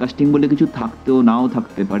পডকাস্টিং বলে কিছু থাকতেও নাও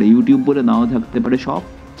থাকতে পারে, ইউটিউব বলে নাও থাকতে পারে, সব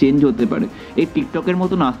চেঞ্জ হতে পারে। এই টিকটকের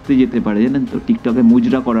মতন আসতে যেতে পারে, জানেন তো, টিকটকে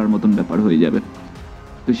মুজরা করার মতন ব্যাপার হয়ে যাবে।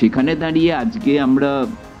 তো সেখানে দাঁড়িয়ে আজকে আমরা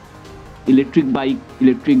ইলেকট্রিক বাইক,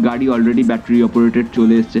 ইলেকট্রিক গাড়ি, অলরেডি ব্যাটারি অপারেটেড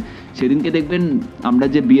চলে এসছে। সেদিনকে দেখবেন আমরা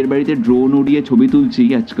যে বিয়ের বাড়িতে ড্রোন উড়িয়ে ছবি তুলছি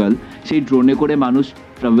আজকাল, সেই ড্রোনে করে মানুষ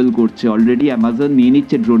ট্রাভেল করছে। অলরেডি অ্যামাজন নিয়ে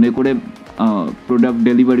নিচ্ছে ড্রোনে করে প্রোডাক্ট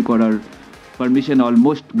ডেলিভারি করার permission,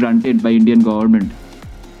 almost granted by Indian government.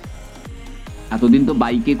 এতদিন তো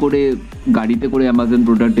বাইকে করে, গাড়িতে করে অ্যামাজন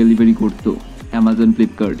প্রোডাক্ট ডেলিভারি করতো, অ্যামাজন,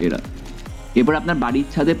 ফ্লিপকার্ট এরা। এবার আপনার বাড়ির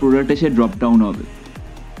ছাদে প্রোডাক্ট এসে ড্রপ ডাউন হবে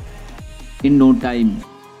ইন নো টাইম।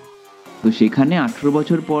 তো সেখানে 18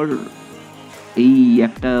 বছর পর এই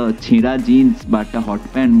একটা ছেঁড়া জিন্স বা একটা হট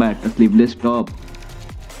প্যান্ট বা একটা স্লিভলেস টপ,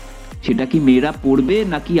 সেটা কি মেয়েরা পরবে?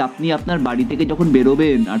 নাকি আপনি আপনার বাড়ি থেকে যখন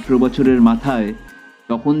বেরোবেন 18 বছরের মাথায়,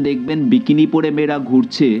 তখন দেখবেন বিকিনি পরে মেয়েরা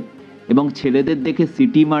ঘুরছে এবং ছেলেদের দেখে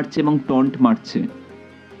সিটি মারছে এবং টন্ট মারছে,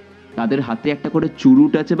 তাদের হাতে একটা করে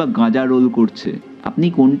চুরুট আছে বা গাঁজা রোল করছে। আপনি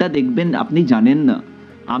কোনটা দেখবেন আপনি জানেন না,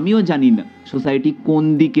 আমিও জানি না সোসাইটি কোন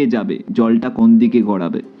দিকে যাবে, জলটা কোন দিকে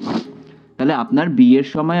গড়াবে। তাহলে আপনার বিয়ের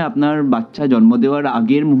সময় আপনার বাচ্চা জন্ম দেওয়ার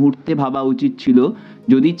আগের মুহূর্তে ভাবা উচিত ছিল,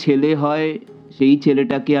 যদি ছেলে হয় সেই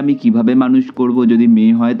ছেলেটাকে আমি কিভাবে মানুষ করব, যদি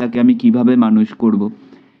মেয়ে হয় তাকে আমি কিভাবে মানুষ করব।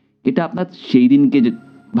 এটা আপনার সেই দিনকে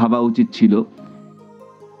ভাবা উচিত ছিল।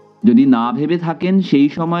 যদি না ভেবে থাকেন সেই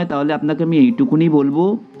সময়, তাহলে আপনাকে আমি এইটুকুনি বলবো,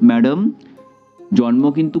 ম্যাডাম, জন্ম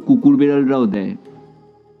কিন্তু কুকুর বেড়ালরাও দেয়,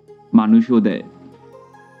 মানুষও দেয়।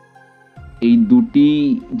 এই দুটি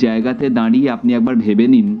জায়গাতে দাঁড়িয়ে আপনি একবার ভেবে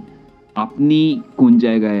নিন আপনি কোন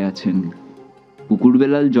জায়গায় আছেন। কুকুর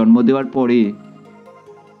বেড়াল জন্ম দেওয়ার পরে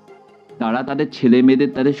তারা তাদের ছেলে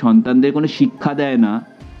মেয়েদের, তাদের সন্তানদের কোনো শিক্ষা দেয় না।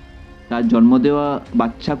 তার জন্ম দেওয়া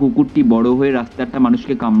বাচ্চা কুকুরটি বড় হয়ে রাস্তাটা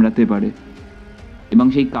মানুষকে কামড়াতে পারে, এবং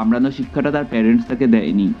সেই কামড়ানো শিক্ষাটা তার প্যারেন্টস তাকে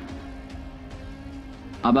দেয়নি।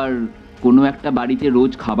 আবার কোনো একটা বাড়িতে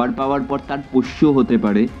রোজ খাবার পাওয়ার পর তার পোষ্য হতে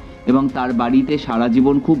পারে এবং তার বাড়িতে সারা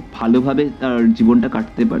জীবন খুব ভালোভাবে তার জীবনটা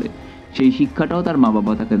কাটতে পারে, সেই শিক্ষাটাও তার মা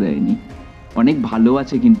বাবা তাকে দেয়নি। অনেক ভালো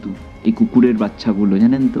আছে কিন্তু এই কুকুরের বাচ্চাগুলো,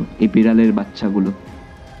 জানেন তো, এই বিড়ালের বাচ্চাগুলো,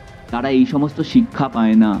 তারা এই সমস্ত শিক্ষা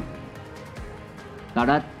পায় না।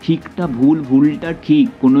 তারা ঠিকটা ভুল, ভুলটা ঠিক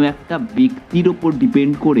কোনো একটা ব্যক্তির ওপর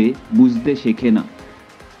ডিপেন্ড করে বুঝতে শেখে না।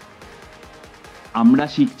 আমরা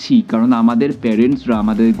শিখছি কারণ আমাদের প্যারেন্টসরা,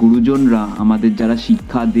 আমাদের গুরুজনরা, আমাদের যারা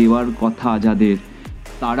শিক্ষা দেওয়ার কথা যাদের,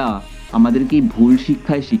 তারা আমাদেরকে এই ভুল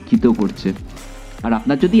শিক্ষায় শিক্ষিত করছে। আর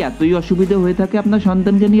আপনার যদি এতই অসুবিধা হয়ে থাকে আপনার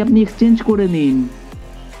সন্তানকে নিয়ে, আপনি এক্সচেঞ্জ করে নিন।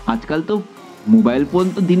 আজকাল তো মোবাইল ফোন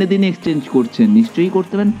তো দিনে দিনে এক্সচেঞ্জ করছেন, নিশ্চয়ই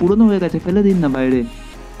করতে পারেন, পুরনো হয়ে গেছে, ফেলে দিন না বাইরে।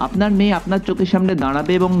 আপনার মেয়ে আপনার চোখের সামনে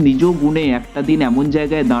দাঁড়াবে এবং নিজ গুণে একটা দিন এমন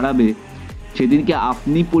জায়গায় দাঁড়াবে, সেদিনকে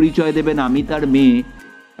আপনি পরিচয় দেবেন আমি তার মেয়ে,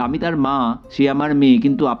 আমি তার মা, সে আমার মেয়ে,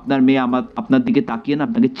 কিন্তু আপনার মেয়ে আপনার দিকে তাকিয়ে না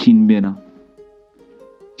আপনাকে চিনবে না।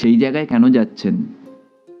 সেই জায়গায় কেন যাচ্ছেন,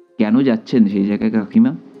 কেন যাচ্ছেন সেই জায়গায়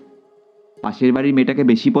কাকিমা? পাশের বাড়ির মেয়েটাকে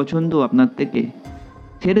বেশি পছন্দ আপনার থেকে?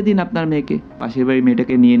 ছেড়ে দিন আপনার মেয়েকে, পাশের বাড়ির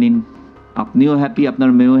মেয়েটাকে নিয়ে নিন, আপনিও হ্যাপি,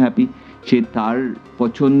 আপনার মেয়েও হ্যাপি। সে তার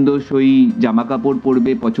পছন্দসই জামা কাপড়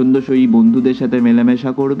পরবে, পছন্দসই বন্ধুদের সাথে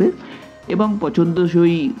মেলামেশা করবে এবং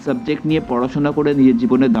পছন্দসই সাবজেক্ট নিয়ে পড়াশোনা করে নিজের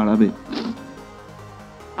জীবনে দাঁড়াবে।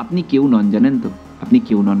 আপনি কেউ নন, জানেন তো, আপনি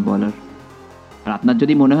কেউ নন বলার। আর আপনার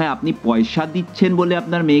যদি মনে হয় আপনি পয়সা দিচ্ছেন বলে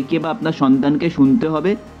আপনার মেয়েকে বা আপনার সন্তানকে শুনতে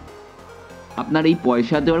হবে, আপনার এই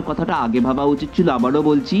পয়সা দেওয়ার কথাটা আগে ভাবা উচিত ছিল। আবারও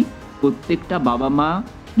বলছি, প্রত্যেকটা বাবা মা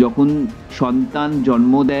যখন সন্তান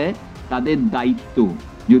জন্ম দেয় তাদের দায়িত্ব,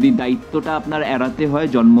 যদি দায়িত্বটা আপনার এড়াতে হয়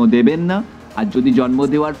জন্ম দেবেন না। আর যদি জন্ম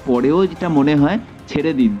দেওয়ার পরেও যেটা মনে হয়,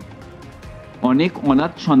 ছেড়ে দিন। অনেক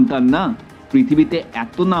অনাথ সন্তান না পৃথিবীতে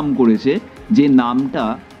এত নাম করেছে যে নামটা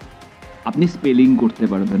আপনি স্পেলিং করতে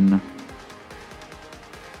পারবেন না।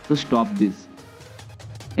 তো স্টপ দিস।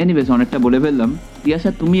 এনিওয়েজ, অনেকটা বলে ফেললাম।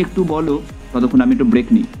 তিয়াশা, তুমি একটু বলো, ততক্ষণ আমি একটু ব্রেক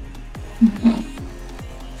নিই।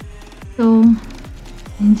 তো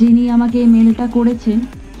যিনি আমাকে এই মেলটা করেছে,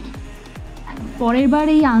 পরের বার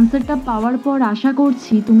এই আনসারটা পাওয়ার পর আশা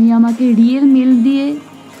করছি তুমি আমাকে রিয়েল মেল দিয়ে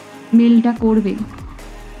মেলটা করবে।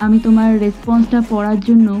 আমি তোমার রেসপন্সটা পড়ার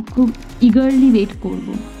জন্য খুব ইগারলি ওয়েট করব।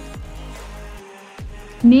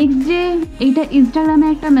 নেক্সট যে এইটা ইনস্টাগ্রামে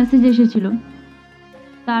একটা মেসেজ এসেছিল,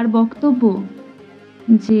 তার বক্তব্য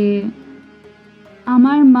যে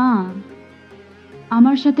আমার মা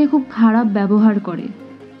আমার সাথে খুব খারাপ ব্যবহার করে।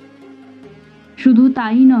 শুধু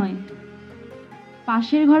তাই নয়,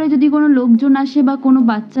 পাশের ঘরে যদি কোনো লোকজন আসে বা কোনো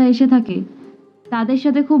বাচ্চা এসে থাকে, তাদের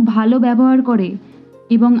সাথে খুব ভালো ব্যবহার করে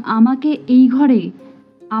এবং আমাকে এই ঘরে,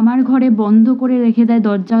 আমার ঘরে বন্ধ করে রেখে দেয়,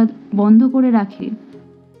 দরজা বন্ধ করে রাখে।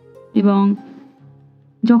 এবং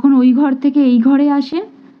যখন ওই ঘর থেকে এই ঘরে আসে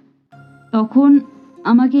তখন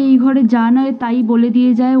আমাকে এই ঘরে যা নয় তাই বলে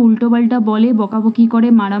দিয়ে যায়, উল্টোপাল্টা বলে, বকাবকি করে,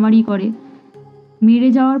 মারামারি করে। মেরে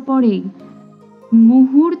যাওয়ার পরে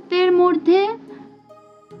মুহূর্তের মধ্যে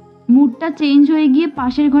মুডটা চেঞ্জ হয়ে গিয়ে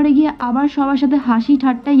পাশের ঘরে গিয়ে আবার সবার সাথে হাসি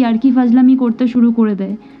ঠাট্টা ইয়ার্কি ফাজলামি করতে শুরু করে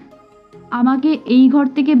দেয়। আমাকে এই ঘর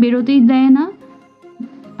থেকে বেরোতেই দেয় না।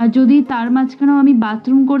 আর যদি তার মাঝখানেও আমি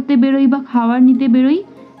বাথরুম করতে বেরোই বা খাবার নিতে বেরোই,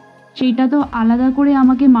 সেইটা তো আলাদা করে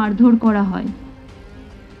আমাকে মারধর করা হয়।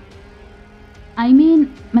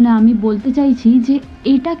 মানে আমি বলতে চাইছি যে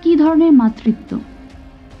এটা কি ধরনের মাতৃত্ব?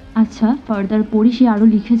 আচ্ছা, ফার্দার পড়ি, সে আরও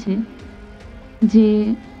লিখেছে যে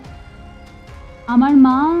আমার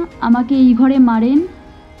মা আমাকে এই ঘরে মারেন,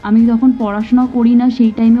 আমি যখন পড়াশোনা করি না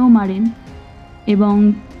সেই টাইমেও মারেন, এবং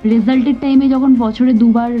রেজাল্টের টাইমে যখন বছরে 2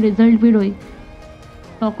 বার রেজাল্ট বেরোয়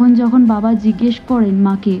তখন যখন বাবা জিজ্ঞেস করেন,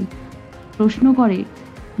 মাকে প্রশ্ন করে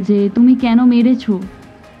যে তুমি কেন মেরেছো,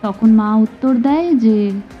 তখন মা উত্তর দেয় যে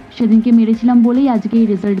সেদিনকে মেরেছিলাম বলেই আজকে এই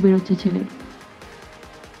রেজাল্ট বেরোচ্ছে ছেলে।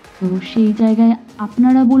 তো সেই জায়গায়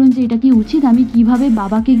আপনারা বলুন যে এটা কি উচিত? আমি কিভাবে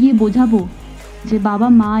বাবাকে গিয়ে বোঝাবো যে বাবা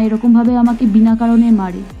মা এরকমভাবে আমাকে বিনা কারণে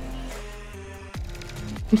মারে?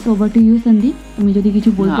 It's over to you Sandeep, তুমি যদি কিছু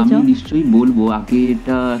বলতে চাও। আমি নিশ্চয়ই বলবো। আগে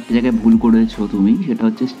এটা একটা জায়গায় ভুল করেছো তুমি, সেটা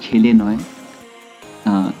হচ্ছে ছেলে নয়,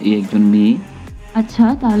 এই একজন মেয়ে। আচ্ছা,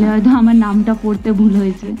 তাহলে হয়তো আমার নামটা পড়তে ভুল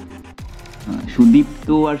হয়েছে। সুদীপ্ত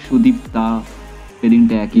আর সুদীপ্তা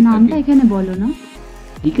স্পেলিংটা একই নামটা থাকে। এখানে বলো না।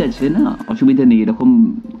 ঠিক আছে না, অসুবিধা নেই। এরকম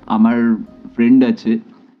আমার ফ্রেন্ড আছে,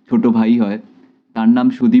 ছোট ভাই হয়, তার নাম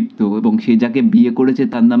সুদীপ্ত এবং সে যাকে বিয়ে করেছে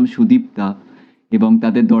তার নাম সুদীপ্তা, এবং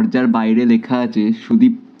তাদের দরজার বাইরে লেখা আছে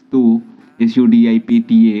সুদীপ্ত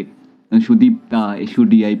SUDIPTA, সুদীপ্তা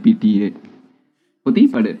SUDIPTA। হতেই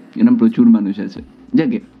পারে, এরকম প্রচুর মানুষ আছে।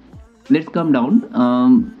 যাকে লেটস কাম ডাউন।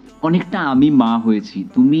 অনেকটা আমি মা হয়েছি,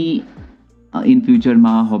 তুমি ইন ফিউচার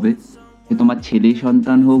মা হবে, সে তোমার ছেলে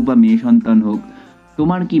সন্তান হোক বা মেয়ে সন্তান হোক।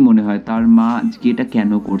 তোমার কি মনে হয় তার মা আজকে এটা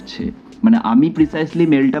কেন করছে? মানে আমি প্রিসাইসলি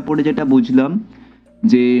মেলটা পড়ে যেটা বুঝলাম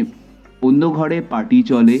যে অন্য ঘরে পার্টি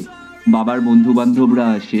চলে, বাবার বন্ধু বান্ধবরা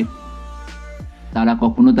আসে, তারা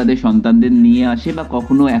কখনো তাদের সন্তানদের নিয়ে আসে বা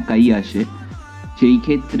কখনো একাই আসে। সেই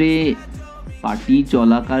ক্ষেত্রে পার্টি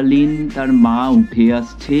চলাকালীন তার মা উঠে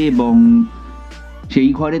আসছে এবং সেই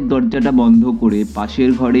ঘরের দরজাটা বন্ধ করে পাশের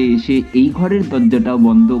ঘরে এসে এই ঘরের দরজাটাও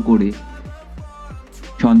বন্ধ করে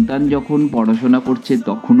সন্তান যখন পড়াশোনা করছে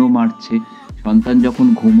তখনও মারছে, সন্তান যখন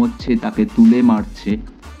ঘুমোচ্ছে তাকে তুলে মারছে,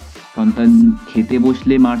 সন্তান খেতে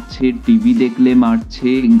বসলে মারছে, টিভি দেখলে মারছে,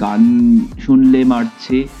 গান শুনলে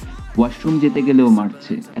মারছে, ওয়াশরুম যেতে গেলেও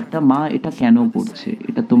মারছে। একটা মা এটা কেন করছে?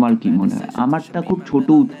 এটা তোমার কি মনে হয়? আমারটা খুব ছোট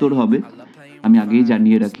উত্তর হবে, আমি আগেই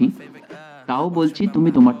জানিয়ে রাখি। তাও বলছি, তুমি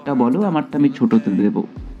তোমারটা বলো, আমারটা আমি ছোটতে দেবো।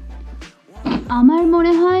 আমার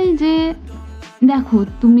মনে হয় যে দেখো,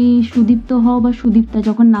 তুমি সুদীপ্ত হও বা সুদীপ্তা,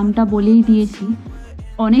 যখন নামটা বলেই দিয়েছি,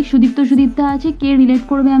 অনেক সুদীপ্ত সুদীপ্তা আছে, কে রিলেট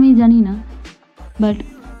করবে আমি জানি না, বাট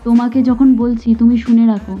তোমাকে যখন বলছি তুমি শুনে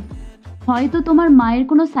রাখো, হয়তো তোমার মায়ের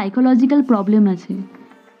কোনো সাইকোলজিক্যাল প্রবলেম আছে।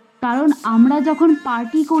 কারণ আমরা যখন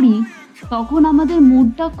পার্টি করি তখন আমাদের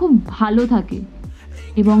মুডটা খুব ভালো থাকে,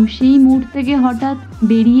 এবং সেই মুড থেকে হঠাৎ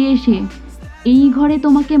বেরিয়ে এসে এই ঘরে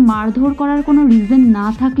তোমাকে মারধর করার কোনো রিজন না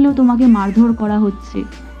থাকলেও তোমাকে মারধর করা হচ্ছে,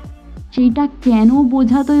 সেইটা কেন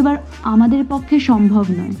বোঝা তো এবার আমাদের পক্ষে সম্ভব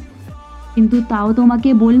নয়। কিন্তু তাও তোমাকে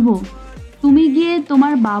বলবো, তুমি গিয়ে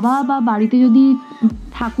তোমার বাবা বা বাড়িতে যদি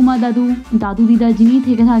ঠাকুমা দাদু দাদু দিদা যিনি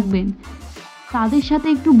থেকে থাকবেন তাদের সাথে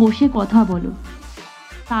একটু বসে কথা বলো,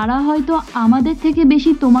 তারা হয়তো আমাদের থেকে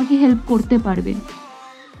বেশি তোমাকে হেল্প করতে পারবে।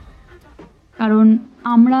 কারণ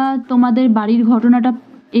আমরা তোমাদের বাড়ির ঘটনাটা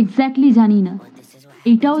এক্স্যাক্টলি জানি না,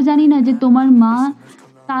 এটাও জানি না যে তোমার মা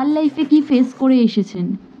তার লাইফে কি ফেস করে এসেছেন।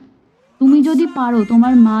 তুমি যদি পারো,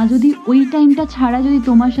 তোমার মা যদি ওই টাইমটা ছাড়া যদি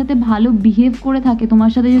তোমার সাথে ভালো বিহেভ করে থাকে,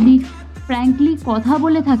 তোমার সাথে যদি ফ্র্যাঙ্কলি কথা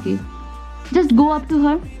বলে থাকে, just go up to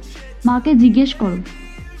her, মাকে জিজ্ঞেস করো,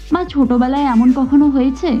 মা ছোটোবেলায় এমন কখনো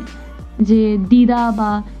হয়েছে যে দিদা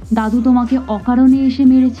বা দাদু তোমাকে অকারণে এসে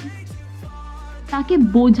মেরেছে? তাকে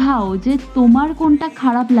বোঝাও যে তোমার কোনটা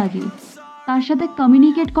খারাপ লাগে, তার সাথে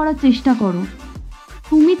কমিউনিকেট করার চেষ্টা করো,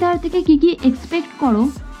 তুমি তার থেকে কী কী এক্সপেক্ট করো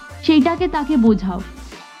সেইটাকে তাকে বোঝাও।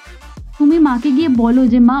 তুমি মাকে গিয়ে বলো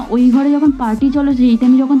যে মা, ওই ঘরে যখন পার্টি চলে সেই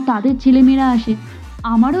টাইমে যখন তাদের ছেলেমেয়েরা আসে,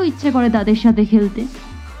 আমারও ইচ্ছে করে তাদের সাথে খেলতে।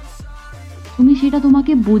 তুমি সেটা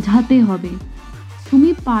তোমাকে বোঝাতে হবে। তুমি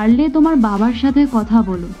পারলে তোমার বাবার সাথে কথা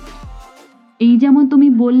বলো। এই যেমন তুমি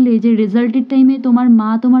বললে যে রেজাল্টের টাইমে তোমার মা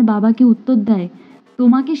তোমার বাবাকে উত্তর দেয়,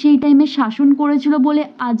 তোমাকে সেই টাইমে শাসন করেছিল বলে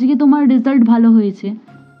আজকে তোমার রেজাল্ট ভালো হয়েছে,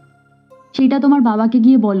 সেটা তোমার বাবাকে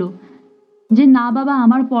গিয়ে বলো যে না বাবা,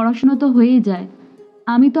 আমার পড়াশোনা তো হয়ে যায়,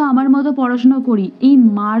 আমি তো আমার মতো পড়াশোনা করি, এই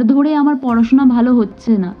মার ধরে আমার পড়াশোনা ভালো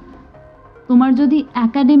হচ্ছে না। তোমার যদি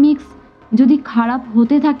অ্যাকাডেমিক্স যদি খারাপ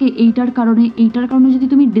হতে থাকে এইটার কারণে যদি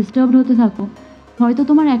তুমি ডিস্টার্বড হতে থাকো, হয়তো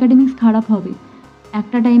তোমার অ্যাকাডেমিক্স খারাপ হবে।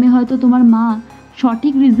 একটা টাইমে হয়তো তোমার মা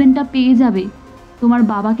সঠিক রিজনটা পেয়ে যাবে তোমার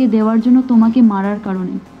বাবাকে দেওয়ার জন্য তোমাকে মারার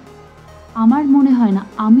কারণে। আমার মনে হয় না,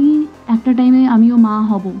 আমি একটা টাইমে আমিও মা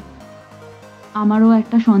হব, আমারও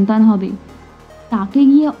একটা সন্তান হবে, তাকে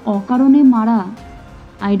গিয়ে অকারণে মারা,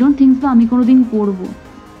 আই ডোন্ট থিঙ্ক সো আমি কোনো দিন করবো।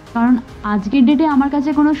 কারণ আজকের ডেটে আমার কাছে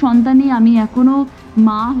কোনো সন্তান নেই, আমি এখনও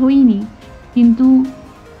মা হইনি, কিন্তু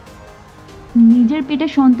নিজের পেটে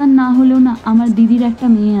সন্তান না হলেও না, আমার দিদির একটা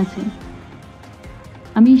মেয়ে আছে,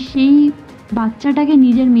 আমি সেই বাচ্চাটাকে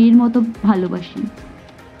নিজের মেয়ের মতো ভালোবাসি।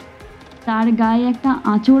 তার গায়ে একটা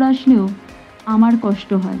আঁচড় আসলেও আমার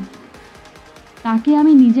কষ্ট হয়। তাকে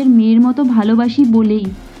আমি নিজের মেয়ের মতো ভালোবাসি বলেই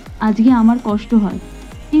আজকে আমার কষ্ট হয়।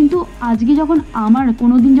 কিন্তু আজকে যখন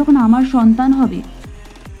যখন আমার সন্তান হবে,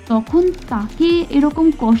 তখন তাকে এরকম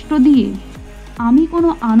কষ্ট দিয়ে আমি কোনো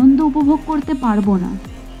আনন্দ উপভোগ করতে পারবো না,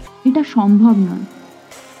 এটা সম্ভব নয়।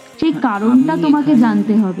 সেই কারণটা তোমাকে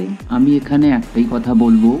জানতে হবে। আমি এখানে একটাই কথা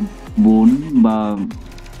বলবো, বোন বা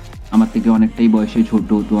আমার থেকে অনেকটাই বয়সে ছোট,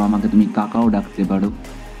 তো আমাকে তুমি কাকাও ডাকতে পারো।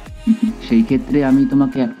 সেই ক্ষেত্রে আমি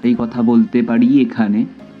তোমাকে একটাই কথা বলতে পারি,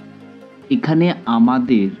 এখানে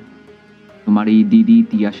আমাদের তোমার এই দিদি,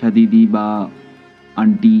 তিয়াশা দিদি বা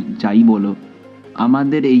আন্টি যাই বলো,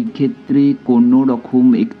 আমাদের এই ক্ষেত্রে কোনো রকম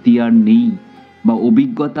এখতিয়ার নেই বা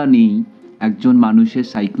অভিজ্ঞতা নেই একজন মানুষের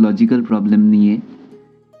সাইকোলজিক্যাল প্রবলেম নিয়ে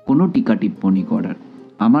কোনো টিকা টিপ্পণী করার।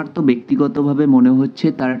 আমার তো ব্যক্তিগতভাবে মনে হচ্ছে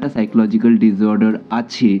তার একটা সাইকোলজিক্যাল ডিসঅর্ডার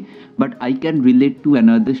আছে, but I can relate to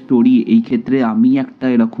another story. এই ক্ষেত্রে আমি একটা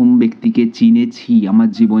এরকম ব্যক্তিকে চিনেছি আমার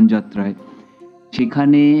জীবনযাত্রায়,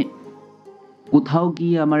 সেখানে কোথাও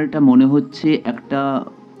গিয়ে আমার এটা মনে হচ্ছে একটা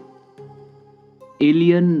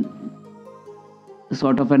alien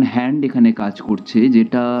sort of an hand এখানে কাজ করছে,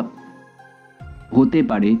 যেটা হতে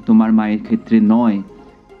পারে তোমার মায়ের ক্ষেত্রে নয়,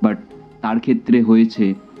 বাট তার ক্ষেত্রে হয়েছে।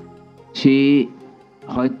 সে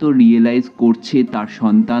হয়তো রিয়েলাইজ করছে তার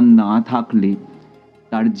সন্তান না থাকলে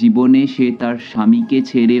তার জীবনে সে তার স্বামীকে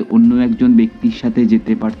ছেড়ে অন্য একজন ব্যক্তির সাথে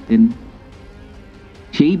যেতে পারতেন।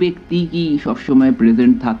 সেই ব্যক্তি কি সবসময়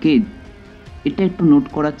প্রেজেন্ট থাকে? এটা একটু নোট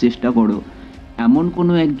করার চেষ্টা করো। এমন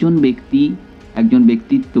কোনো একজন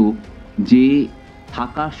ব্যক্তিত্ব যে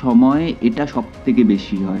থাকা সময় এটা সব থেকে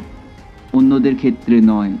বেশি হয়, অন্যদের ক্ষেত্রে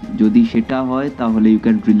নয়। যদি সেটা হয় তাহলে you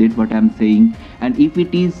can relate what I am saying, and if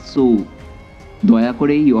it is so, দয়া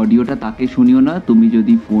করে এই অডিওটা তাকে শুনিও না। তুমি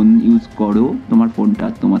যদি ফোন ইউজ করো, তোমার ফোনটা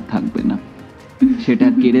তোমার থাকবে না, সেটা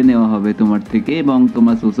কেড়ে নেওয়া হবে তোমার থেকে এবং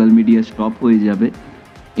তোমার সোশ্যাল মিডিয়া স্টপ হয়ে যাবে।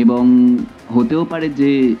 এবং হতেও পারে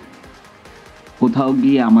যে কোথাও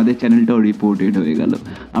গিয়ে আমাদের চ্যানেলটাও রিপোর্টেড হয়ে গেল।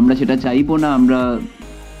 আমরা সেটা চাইবো না। আমরা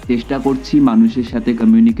চেষ্টা করছি মানুষের সাথে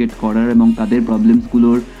কমিউনিকেট করার এবং তাদের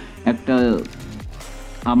প্রবলেমসগুলোর একটা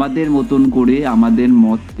আমাদের মতন করে, আমাদের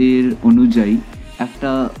মতের অনুযায়ী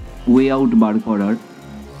একটা ওয়ে আউট বার করার।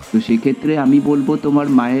 তো সেক্ষেত্রে আমি বলবো তোমার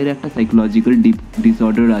মায়ের একটা সাইকোলজিক্যাল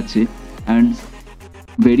ডিসঅর্ডার আছে অ্যান্ড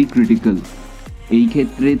ভেরি ক্রিটিক্যাল। এই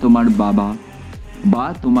ক্ষেত্রে তোমার বাবা বা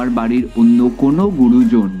তোমার বাড়ির অন্য কোনো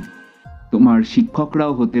গুরুজন, তোমার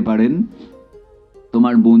শিক্ষকরাও হতে পারেন,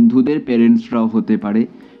 তোমার বন্ধুদের প্যারেন্টসরাও হতে পারে,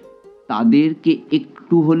 তাদেরকে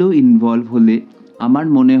একটু হলেও ইনভলভ হলে আমার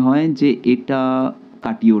মনে হয় যে এটা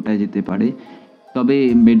কাটিয়ে ওঠা যেতে পারে। তবে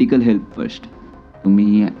মেডিকেল হেল্প ফার্স্ট। তুমি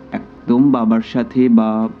একদম বাবার সাথে বা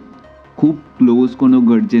খুব ক্লোজ কোনো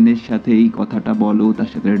গার্জেনের সাথে এই কথাটা বলো, তার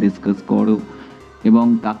সাথে ডিসকাস করো এবং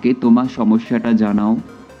তাকে তোমার সমস্যাটা জানাও।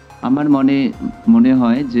 আমার মনে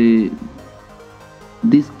হয় যে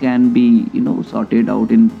this can be sorted out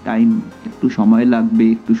in time. একটু সময় লাগবে,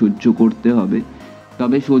 একটু সহ্য করতে হবে।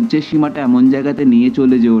 তবে সহ্যের সীমাটা এমন জায়গাতে নিয়ে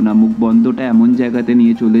চলে যেও না, মুখ বন্ধটা এমন জায়গাতে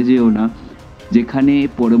নিয়ে চলে যেও না যেখানে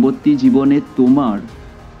পরবর্তী জীবনে তোমার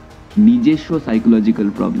নিজস্ব সাইকোলজিক্যাল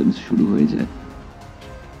প্রবলেমস শুরু হয়ে যায়।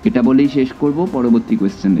 এটা বলেই শেষ করব, পরবর্তী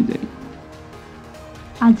কোয়েশ্চেনে যাই।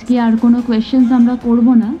 আজকে আর কোনো কোয়েশ্চেন্স আমরা করব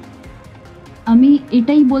না। আমি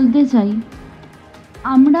এটাই বলতে চাই,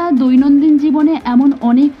 আমরা দৈনন্দিন জীবনে এমন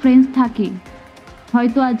অনেক ফ্রেন্ডস থাকে,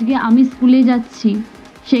 হয়তো আজকে আমি স্কুলে যাচ্ছি,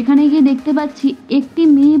 সেখানে গিয়ে দেখতে পাচ্ছি একটি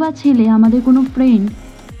মেয়ে বা ছেলে, আমাদের কোনো ফ্রেন্ড,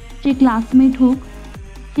 সে ক্লাসমেট হোক,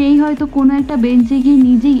 সেই হয়তো কোনো একটা বেঞ্চে গিয়ে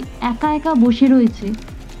নিজেই একা একা বসে রয়েছে,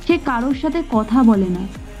 সে কারোর সাথে কথা বলে না।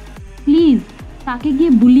 প্লিজ তাকে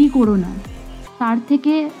গিয়ে বুলি করো না, তার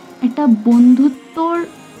থেকে একটা বন্ধুত্বর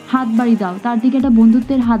হাত বাড়িয়ে দাও, তার দিকে একটা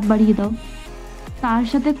বন্ধুত্বের হাত বাড়িয়ে দাও। তার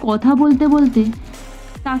সাথে কথা বলতে বলতে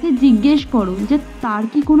তাকে জিজ্ঞেস করো যে তার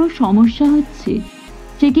কি কোনো সমস্যা হচ্ছে,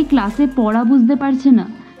 সে কি ক্লাসে পড়া বুঝতে পারছে না।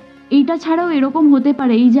 এইটা ছাড়াও এরকম হতে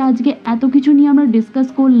পারে, এই যে আজকে এত কিছু নিয়ে আমরা ডিসকাস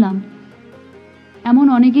করলাম, এমন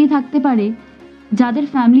অনেকেই থাকতে পারে যাদের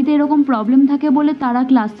ফ্যামিলিতে এরকম প্রবলেম থাকে বলে তারা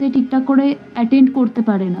ক্লাসে ঠিকঠাক করে অ্যাটেন্ড করতে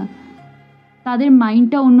পারে না, তাদের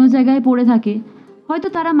মাইন্ডটা অন্য জায়গায় পড়ে থাকে। হয়তো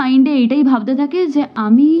তারা মাইন্ডে এইটাই ভাবতে থাকে যে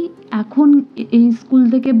আমি এখন এই স্কুল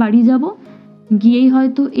থেকে বাড়ি যাব, গিয়েই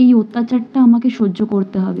হয়তো এই অত্যাচারটা আমাকে সহ্য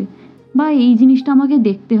করতে হবে বা এই জিনিসটা আমাকে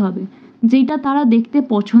দেখতে হবে, যেটা তারা দেখতে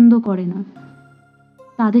পছন্দ করে না।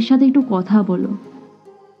 তাদের সাথে একটু কথা বলো।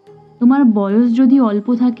 তোমার বয়স যদি অল্প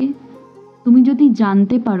থাকে, তুমি যদি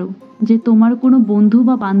জানতে পারো যে তোমার কোনো বন্ধু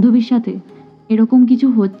বা বান্ধবীর সাথে এরকম কিছু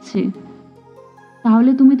হচ্ছে,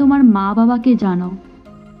 তাহলে তুমি তোমার মা বাবাকে জানাও,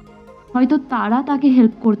 হয়তো তারা তাকে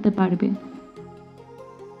হেল্প করতে পারবে।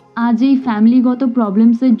 আজ এই ফ্যামিলিগত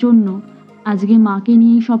প্রবলেমসের জন্য আজকে মাকে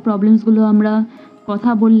নিয়ে সব প্রবলেমসগুলো আমরা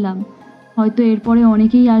কথা বললাম। হয়তো এরপরে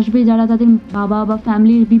অনেকেই আসবে যারা তাদের বাবা বা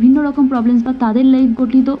ফ্যামিলির বিভিন্ন রকম প্রবলেমস বা তাদের লাইফ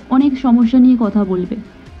গঠিত অনেক সমস্যা নিয়ে কথা বলবে।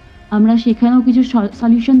 আমরা সেখানেও কিছু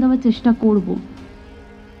সলিউশন দেওয়ার চেষ্টা করব।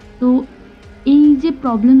 তো এই যে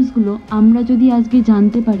প্রবলেমসগুলো আমরা যদি আজকে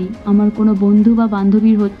জানতে পারি আমার কোনো বন্ধু বা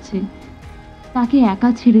বান্ধবীর হচ্ছে, তাকে একা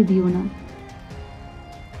ছেড়ে দিও না,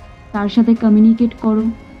 তার সাথে কমিউনিকেট করো।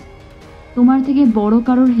 তোমার থেকে বড়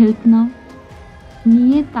কারোর হেল্প নাও,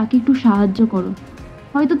 নিয়ে তাকে একটু সাহায্য করো।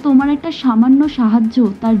 হয়তো তোমার একটা সামান্য সাহায্য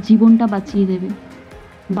তার জীবনটা বাঁচিয়ে দেবে।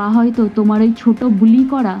 বা হয়তো তোমার ওই ছোট বুলি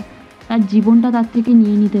করা তার জীবনটা তার থেকে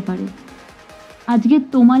নিয়ে নিতে পারে। আজকে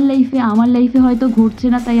তোমার লাইফে আমার লাইফে হয়তো ঘটছে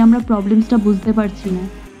না, তাই আমরা প্রবলেমসটা বুঝতে পারছি না,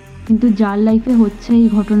 কিন্তু যার লাইফে হচ্ছে এই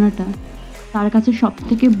ঘটনাটা তার কাছে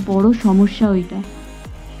সবথেকে বড় সমস্যা ওইটা।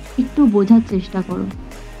 একটু বোঝার চেষ্টা করো,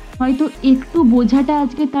 হয়তো একটু বোঝাটা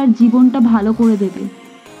আজকে তার জীবনটা ভালো করে দেবে।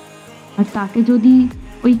 আর তাকে যদি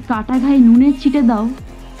ওই কাটা ঘায়ে নুনের ছিটে দাও,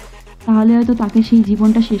 তাহলে হয়তো তাকে সেই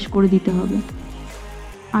জীবনটা শেষ করে দিতে হবে।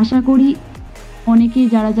 আশা করি অনেকেই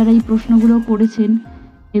যারা যারা এই প্রশ্নগুলো করেছেন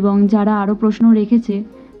এবং যারা আরও প্রশ্ন রেখেছে,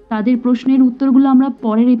 তাদের প্রশ্নের উত্তরগুলো আমরা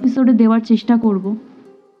পরের এপিসোডে দেওয়ার চেষ্টা করব।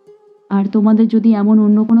 আর তোমাদের যদি এমন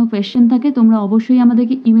অন্য কোনো কোয়েশ্চেন থাকে, তোমরা অবশ্যই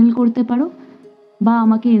আমাদেরকে ইমেল করতে পারো বা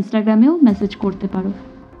আমাকে ইনস্টাগ্রামেও মেসেজ করতে পারো।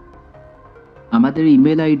 আমাদের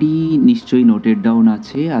ইমেল আইডি নিশ্চয়ই নোটেড ডাউন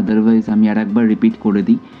আছে, আদারওয়াইজ আমি আর একবার রিপিট করে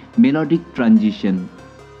দিই। মেলোডিক ট্রানজিশন,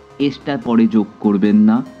 এসটা পরে যোগ করবেন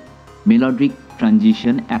না, মেলোডিক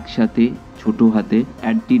ট্রানজিশন একসাথে ছোট হাতে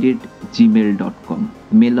 @gmail.com।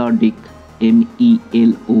 Melodic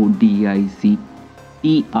MELODIC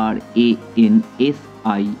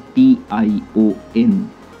TRANSITION,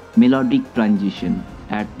 melodic transition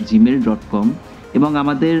 @gmail.com। এবং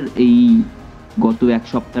আমাদের এই গত এক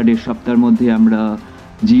সপ্তাহ 1.5 সপ্তাহের মধ্যে আমরা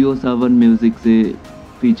জিও সাভান মিউজিক্সে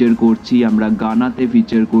ফিচার করছি, আমরা গানাতে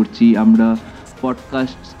ফিচার করছি, আমরা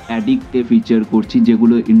পডকাস্ট অ্যাডিক্টে ফিচার করছি,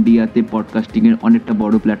 যেগুলো ইন্ডিয়াতে পডকাস্টিংয়ের অনেকটা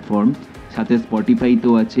বড় প্ল্যাটফর্ম। সাথে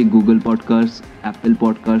স্পটিফাইতেও আছে, গুগল পডকাস্ট, অ্যাপেল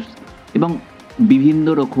পডকাস্ট এবং বিভিন্ন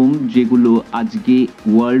রকম, যেগুলো আজকে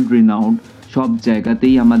ওয়ার্ল্ড রিনাউন্ড। সব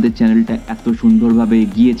জায়গাতেই আমাদের চ্যানেলটা এত সুন্দরভাবে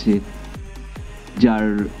এগিয়েছে, যার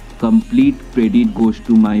complete credit goes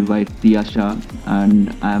to my wife Tiyasha, and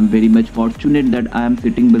I am very much fortunate that I am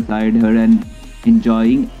sitting beside her and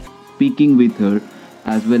enjoying speaking with her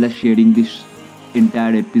as well as sharing this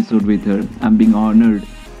entire episode with her. I'm being honored,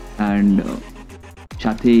 and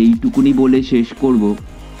সাথে এইটুকুনি বলে শেষ করব,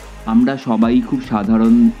 আমরা সবাই খুব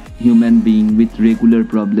সাধারণ human being with regular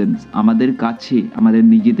problems. আমাদের কাছে, আমাদের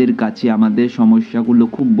নিজেদের কাছে আমাদের সমস্যাগুলো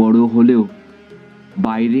খুব বড় হলেও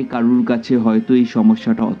বাইরে কারুর কাছে হয়তো এই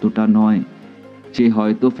সমস্যাটা অতটা নয়। সে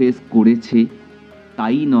হয়তো ফেস করেছে,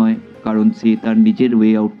 তাই নয় কারণ সে তার নিজের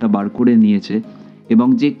ওয়ে আউটটা বার করে নিয়েছে, এবং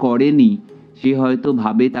যে করেনি সে হয়তো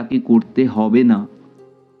ভাবে তাকে করতে হবে না।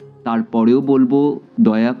 তারপরেও বলবো,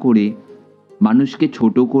 দয়া করে মানুষকে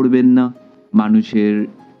ছোট করবেন না। মানুষের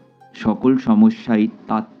সকল সমস্যাই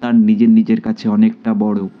তার নিজের কাছে অনেকটা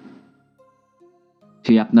বড়।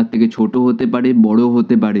 সে আপনার থেকে ছোট হতে পারে, বড়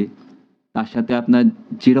হতে পারে, তার সাথে আপনার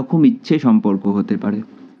যেরকম ইচ্ছে সম্পর্ক হতে পারে।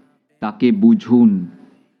 তাকে বুঝুন।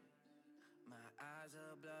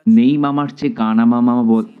 নেই মামার চেয়ে কানা মামা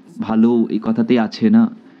ভালো, এই কথাতে আছে না?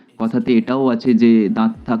 কথাতে এটাও আছে যে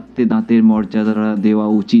দাঁত থাকতে দাঁতের মর্যাদা দেওয়া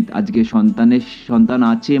উচিত। আজকে সন্তান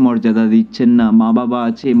আছে, মর্যাদা দিচ্ছেন না, মা বাবা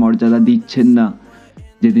আছে, মর্যাদা দিচ্ছেন না।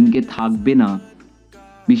 যেদিনকে থাকবে না,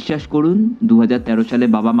 বিশ্বাস করুন, 2013 সালে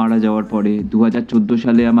বাবা মারা যাওয়ার পরে, 2014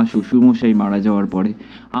 সালে আমার শ্বশুরমশাই মারা যাওয়ার পরে,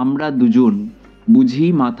 আমরা দুজন বুঝি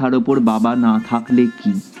মাথার ওপর বাবা না থাকলে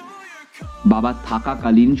কি। বাবা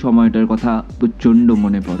থাকাকালীন সময়টার কথা প্রচণ্ড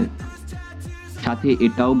মনে পড়ে। সাথে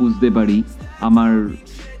এটাও বুঝতে পারি, আমার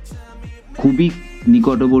খুবই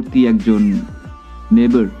নিকটবর্তী একজন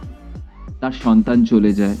নেবার, তার সন্তান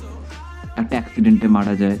চলে যায়, একটা অ্যাক্সিডেন্টে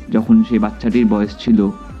মারা যায় যখন সেই বাচ্চাটির বয়স ছিল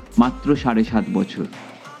মাত্র 7.5 বছর।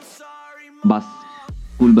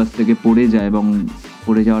 স্কুল বাস থেকে পড়ে যায় এবং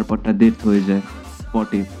পড়ে যাওয়ার পরটা ডেথ হয়ে যায়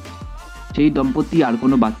স্পটে। সেই দম্পতি আর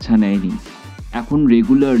কোনো বাচ্চা নেয়নি। এখন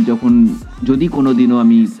রেগুলার যদি কোনো দিনও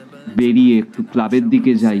আমি বেরিয়ে একটু ক্লাবের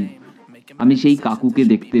দিকে যাই, আমি সেই কাকুকে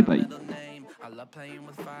দেখতে পাই।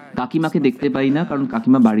 কাকিমাকে দেখতে পাই না, কারণ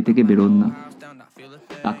কাকিমা বাড়ি থেকে বেরোন না।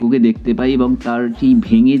 কাকুকে দেখতে পাই এবং তার সেই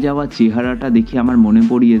ভেঙে যাওয়া চেহারাটা দেখে আমার মনে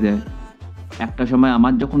পড়িয়ে দেয় একটা সময়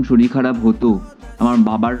আমার যখন শরীর খারাপ হতো, আমার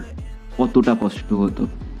বাবার কতটা কষ্ট হতো,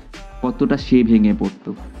 কতটা সে ভেঙে পড়তো।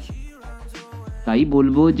 তাই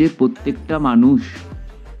বলবো যে প্রত্যেকটা মানুষ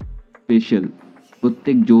স্পেশাল,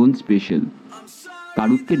 প্রত্যেকজন স্পেশাল।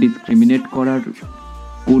 কারুরকে ডিসক্রিমিনেট করার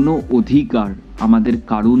কোনো অধিকার আমাদের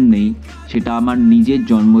কারণ নেই, সেটা আমার নিজের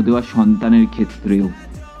জন্ম দেওয়া সন্তানের ক্ষেত্রেও।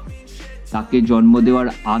 তাকে জন্ম দেওয়ার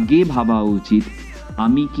আগে ভাবা উচিত,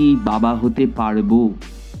 আমি কি বাবা হতে পারবো?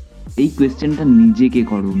 এই কোয়েশ্চেনটা নিজেকে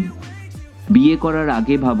করুন। বিয়ে করার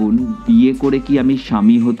আগে ভাবুন, বিয়ে করে কি আমি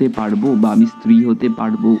স্বামী হতে পারবো বা আমি স্ত্রী হতে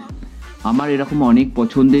পারবো? আমার এরকম অনেক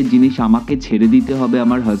পছন্দের জিনিস আমাকে ছেড়ে দিতে হবে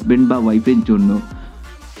আমার হাজব্যান্ড বা ওয়াইফের জন্য,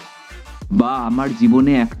 বা আমার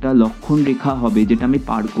জীবনে একটা লক্ষণ রেখা হবে যেটা আমি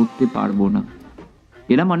পার করতে পারবো না।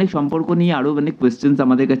 এরকম অনেক সম্পর্ক নিয়ে আরও অনেক কোয়েশ্চেন্স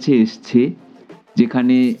আমাদের কাছে এসছে,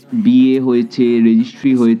 যেখানে বিয়ে হয়েছে,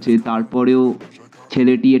 রেজিস্ট্রি হয়েছে, তারপরেও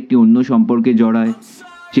ছেলেটি একটি অন্য সম্পর্কে জড়ায়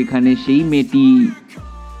সেখানে সেই মেয়েটি,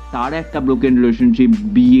 তার একটা ব্রোকেন রিলেশনশিপ,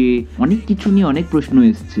 বিয়ে, অনেক কিছু নিয়ে অনেক প্রশ্ন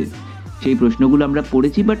এসছে। সেই প্রশ্নগুলো আমরা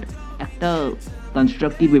পড়েছি, বাট একটা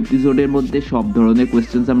কনস্ট্রাকটিভ এপিসোডের মধ্যে সব ধরনের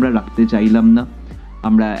কোয়েশ্চেন্স আমরা রাখতে চাইলাম না,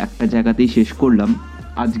 আমরা একটা জায়গাতেই শেষ করলাম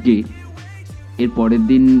আজকে। এর পরের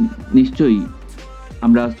দিন নিশ্চয়ই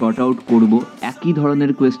আমরা সর্ট আউট করবো। একই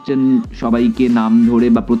ধরনের কোয়েশ্চেন সবাইকে নাম ধরে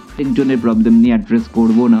বা প্রত্যেকজনের প্রবলেম নিয়ে অ্যাড্রেস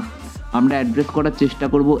করব না, আমরা অ্যাড্রেস করার চেষ্টা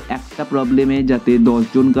করব একটা প্রবলেমে যাতে 10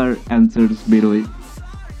 জনকার অ্যান্সার্স বেরোয়,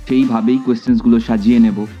 সেইভাবেই কোয়েশ্চেন্সগুলো সাজিয়ে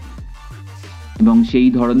নেব এবং সেই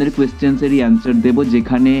ধরনের কোয়েশ্চেন্সেরই অ্যান্সার দেব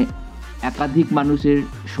যেখানে একাধিক মানুষের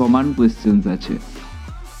সমান কোয়েশ্চেন্স আছে।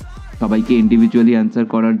 সবাইকে ইন্ডিভিজুয়ালি অ্যান্সার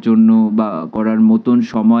করার জন্য বা করার মতন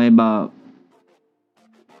সময় বা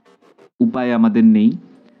উপায় আমাদের নেই।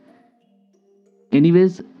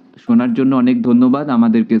 এনিওয়েজ, শোনার জন্য অনেক ধন্যবাদ,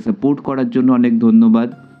 আমাদেরকে সাপোর্ট করার জন্য অনেক ধন্যবাদ।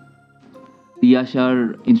 তিয়াশার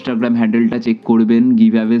ইনস্টাগ্রাম হ্যান্ডেলটা চেক করবেন,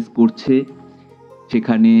 গিভ অ্যাওয়েজ করছে,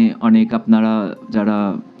 সেখানে অনেক আপনারা যারা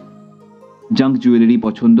জাঙ্ক জুয়েলারি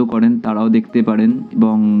পছন্দ করেন তারাও দেখতে পারেন,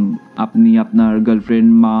 এবং আপনি আপনার গার্লফ্রেন্ড,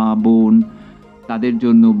 মা, বোন, তাদের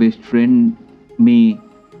জন্য বেস্ট ফ্রেন্ড, মেয়ে,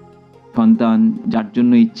 সন্তান, যার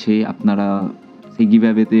জন্য ইচ্ছে আপনারা সেই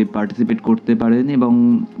গিভঅ্যাওয়েতে পার্টিসিপেট করতে পারেন। এবং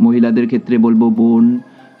মহিলাদের ক্ষেত্রে বলবো বোন,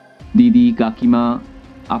 দিদি, কাকিমা,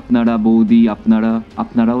 আপনারা, বৌদি,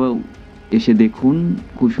 আপনারাও এসে দেখুন,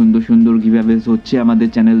 খুব সুন্দর সুন্দর গিভঅ্যাওয়েজ হচ্ছে আমাদের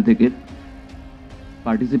চ্যানেল থেকে।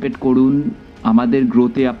 পার্টিসিপেট করুন, আমাদের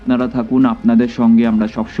গ্রোথে আপনারা থাকুন, আপনাদের সঙ্গে আমরা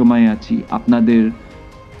সবসময় আছি।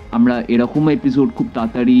 আমরা এরকম এপিসোড খুব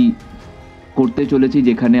তাড়াতাড়ি করতে চলেছি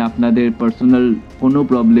যেখানে আপনাদের পার্সোনাল কোনো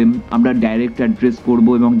প্রবলেম আমরা ডাইরেক্ট অ্যাড্রেস করব,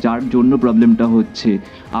 এবং যার জন্য প্রবলেমটা হচ্ছে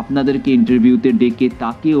আপনাদেরকে ইন্টারভিউতে ডেকে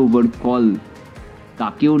তাকে ওভার কল,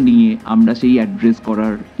 তাকেও নিয়ে আমরা সেই অ্যাড্রেস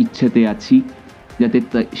করার ইচ্ছেতে আছি, যাতে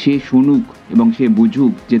সে শুনুক এবং সে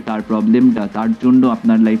বুঝুক যে তার প্রবলেমটা, তার জন্য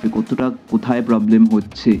আপনার লাইফে কোথায় প্রবলেম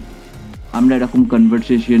হচ্ছে। আমরা এরকম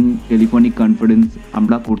কনভারসেশন, টেলিফোনিক কনফারেন্স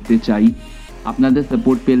আমরা করতে চাই। আপনাদের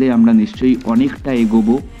সাপোর্ট পেলে আমরা নিশ্চয়ই অনেকটা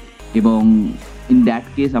এগোবো, এবং ইন দ্যাট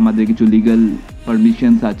কেস আমাদের কিছু লিগ্যাল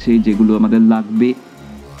পারমিশনস আছে যেগুলো আমাদের লাগবে,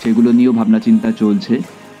 সেগুলো নিয়েও ভাবনা চিন্তা চলছে।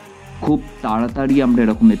 খুব তাড়াতাড়ি আমরা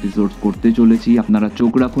এরকম এপিসোডস করতে চলেছি। আপনারা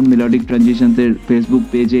চোখ রাখুন মেলোডিক ট্রানজিশনসের ফেসবুক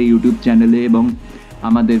পেজে, ইউটিউব চ্যানেলে এবং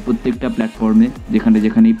আমাদের প্রত্যেকটা প্ল্যাটফর্মে যেখানে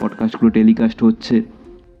যেখানে এই পডকাস্টগুলো টেলিকাস্ট হচ্ছে।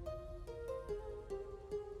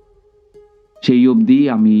 সেই অবধি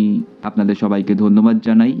আমি আপনাদের সবাইকে ধন্যবাদ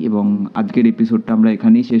জানাই, এবং আজকের এপিসোডটা আমরা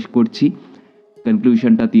এখানেই শেষ করছি।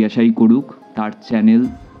 কনক্লুশনটা তিয়াশাই করুক, তার চ্যানেল,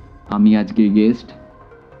 আমি আজকে গেস্ট।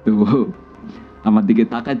 তো আমার দিকে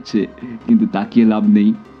তাকাচ্ছে, কিন্তু তাকিয়ে লাভ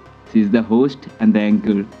নেই। She is the host and the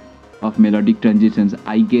anchor of Melodic Transitions.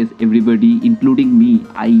 I guess everybody, including me,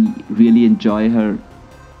 I really enjoy her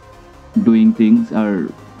doing things, her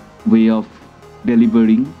way of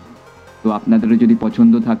delivering. তো আপনাদেরও যদি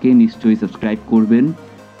পছন্দ থাকে নিশ্চয়ই সাবস্ক্রাইব করবেন,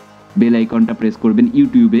 বেল আইকনটা প্রেস করবেন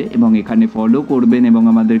ইউটিউবে, এবং এখানে ফলো করবেন, এবং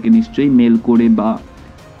আমাদেরকে নিশ্চয়ই মেল করে বা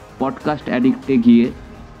পডকাস্ট অ্যাডিক্টে গিয়ে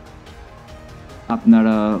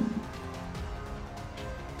আপনারা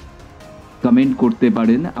কমেন্ট করতে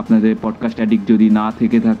পারেন। আপনাদের পডকাস্ট অ্যাডিক্ট যদি না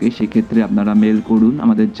থেকে থাকে সেক্ষেত্রে আপনারা মেল করুন,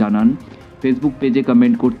 আমাদের জানান। ফেসবুক পেজে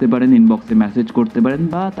কমেন্ট করতে পারেন, ইনবক্সে মেসেজ করতে পারেন,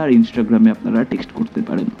 বা তার ইনস্টাগ্রামে আপনারা টেক্সট করতে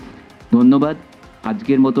পারেন। ধন্যবাদ।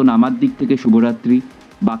 আজকের মতন আমার দিক থেকে শুভরাত্রি,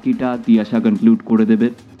 বাকিটা তিয়াশা কনক্লুড করে দেবে।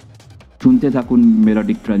 শুনতে থাকুন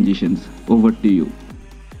melodic transitions. Over to you.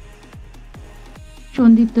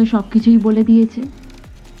 Sandeep তো সব কিছুই বলে দিয়েছে।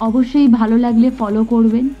 অবশ্যই ভালো লাগলে ফলো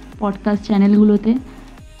করবেন পডকাস্ট চ্যানেলগুলোতে,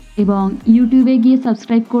 এবং ইউটিউবে গিয়ে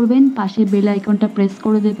সাবস্ক্রাইব করবেন, পাশে বেল আইকনটা প্রেস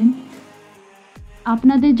করে দেবেন।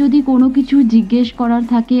 আপনাদের যদি কোনো কিছু জিজ্ঞেস করার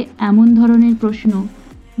থাকে, এমন ধরনের প্রশ্ন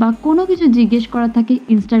বা কোনো কিছু জিজ্ঞেস করার থাকে,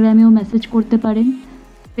 ইনস্টাগ্রামেও মেসেজ করতে পারেন,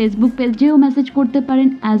 ফেসবুক পেজেও মেসেজ করতে পারেন,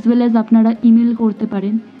 অ্যাজ ওয়েল অ্যাজ আপনারা ইমেল করতে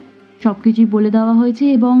পারেন। সব কিছুই বলে দেওয়া হয়েছে,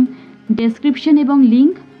 এবং ডেসক্রিপশন এবং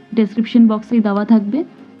লিঙ্ক ডেসক্রিপশন বক্সেই দেওয়া থাকবে,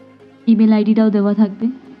 ইমেল আইডিটাও দেওয়া থাকবে।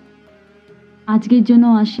 আজকের জন্য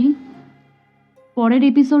আসি। পরের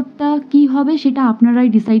এপিসোডটা কী হবে সেটা আপনারাই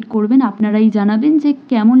ডিসাইড করবেন, আপনারাই জানাবেন যে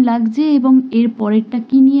কেমন লাগছে এবং এর পরেরটা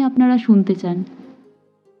কী নিয়ে আপনারা শুনতে চান।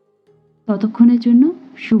 ততক্ষণের জন্য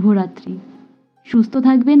শুভরাত্রি। সুস্থ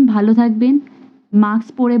থাকবেন, ভালো থাকবেন, মাস্ক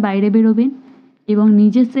পরে বাইরে বেরোবেন, এবং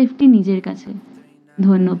নিজের সেফটি নিজের কাছে।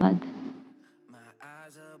 ধন্যবাদ। My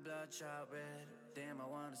eyes are bloodshot red. Damn, I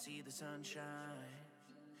wanna see the sunshine.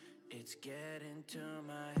 It's getting to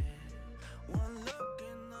my head. One look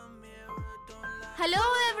in the mirror, don't lie. Hello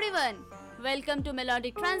everyone, welcome to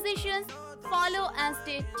Melodic Transitions. Follow and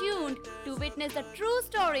stay tuned to witness the true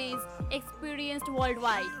stories experienced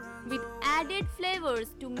worldwide with added flavors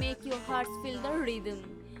to make your hearts feel the rhythm.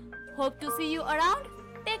 Hope to see you around.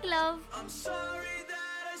 Take love. I'm sorry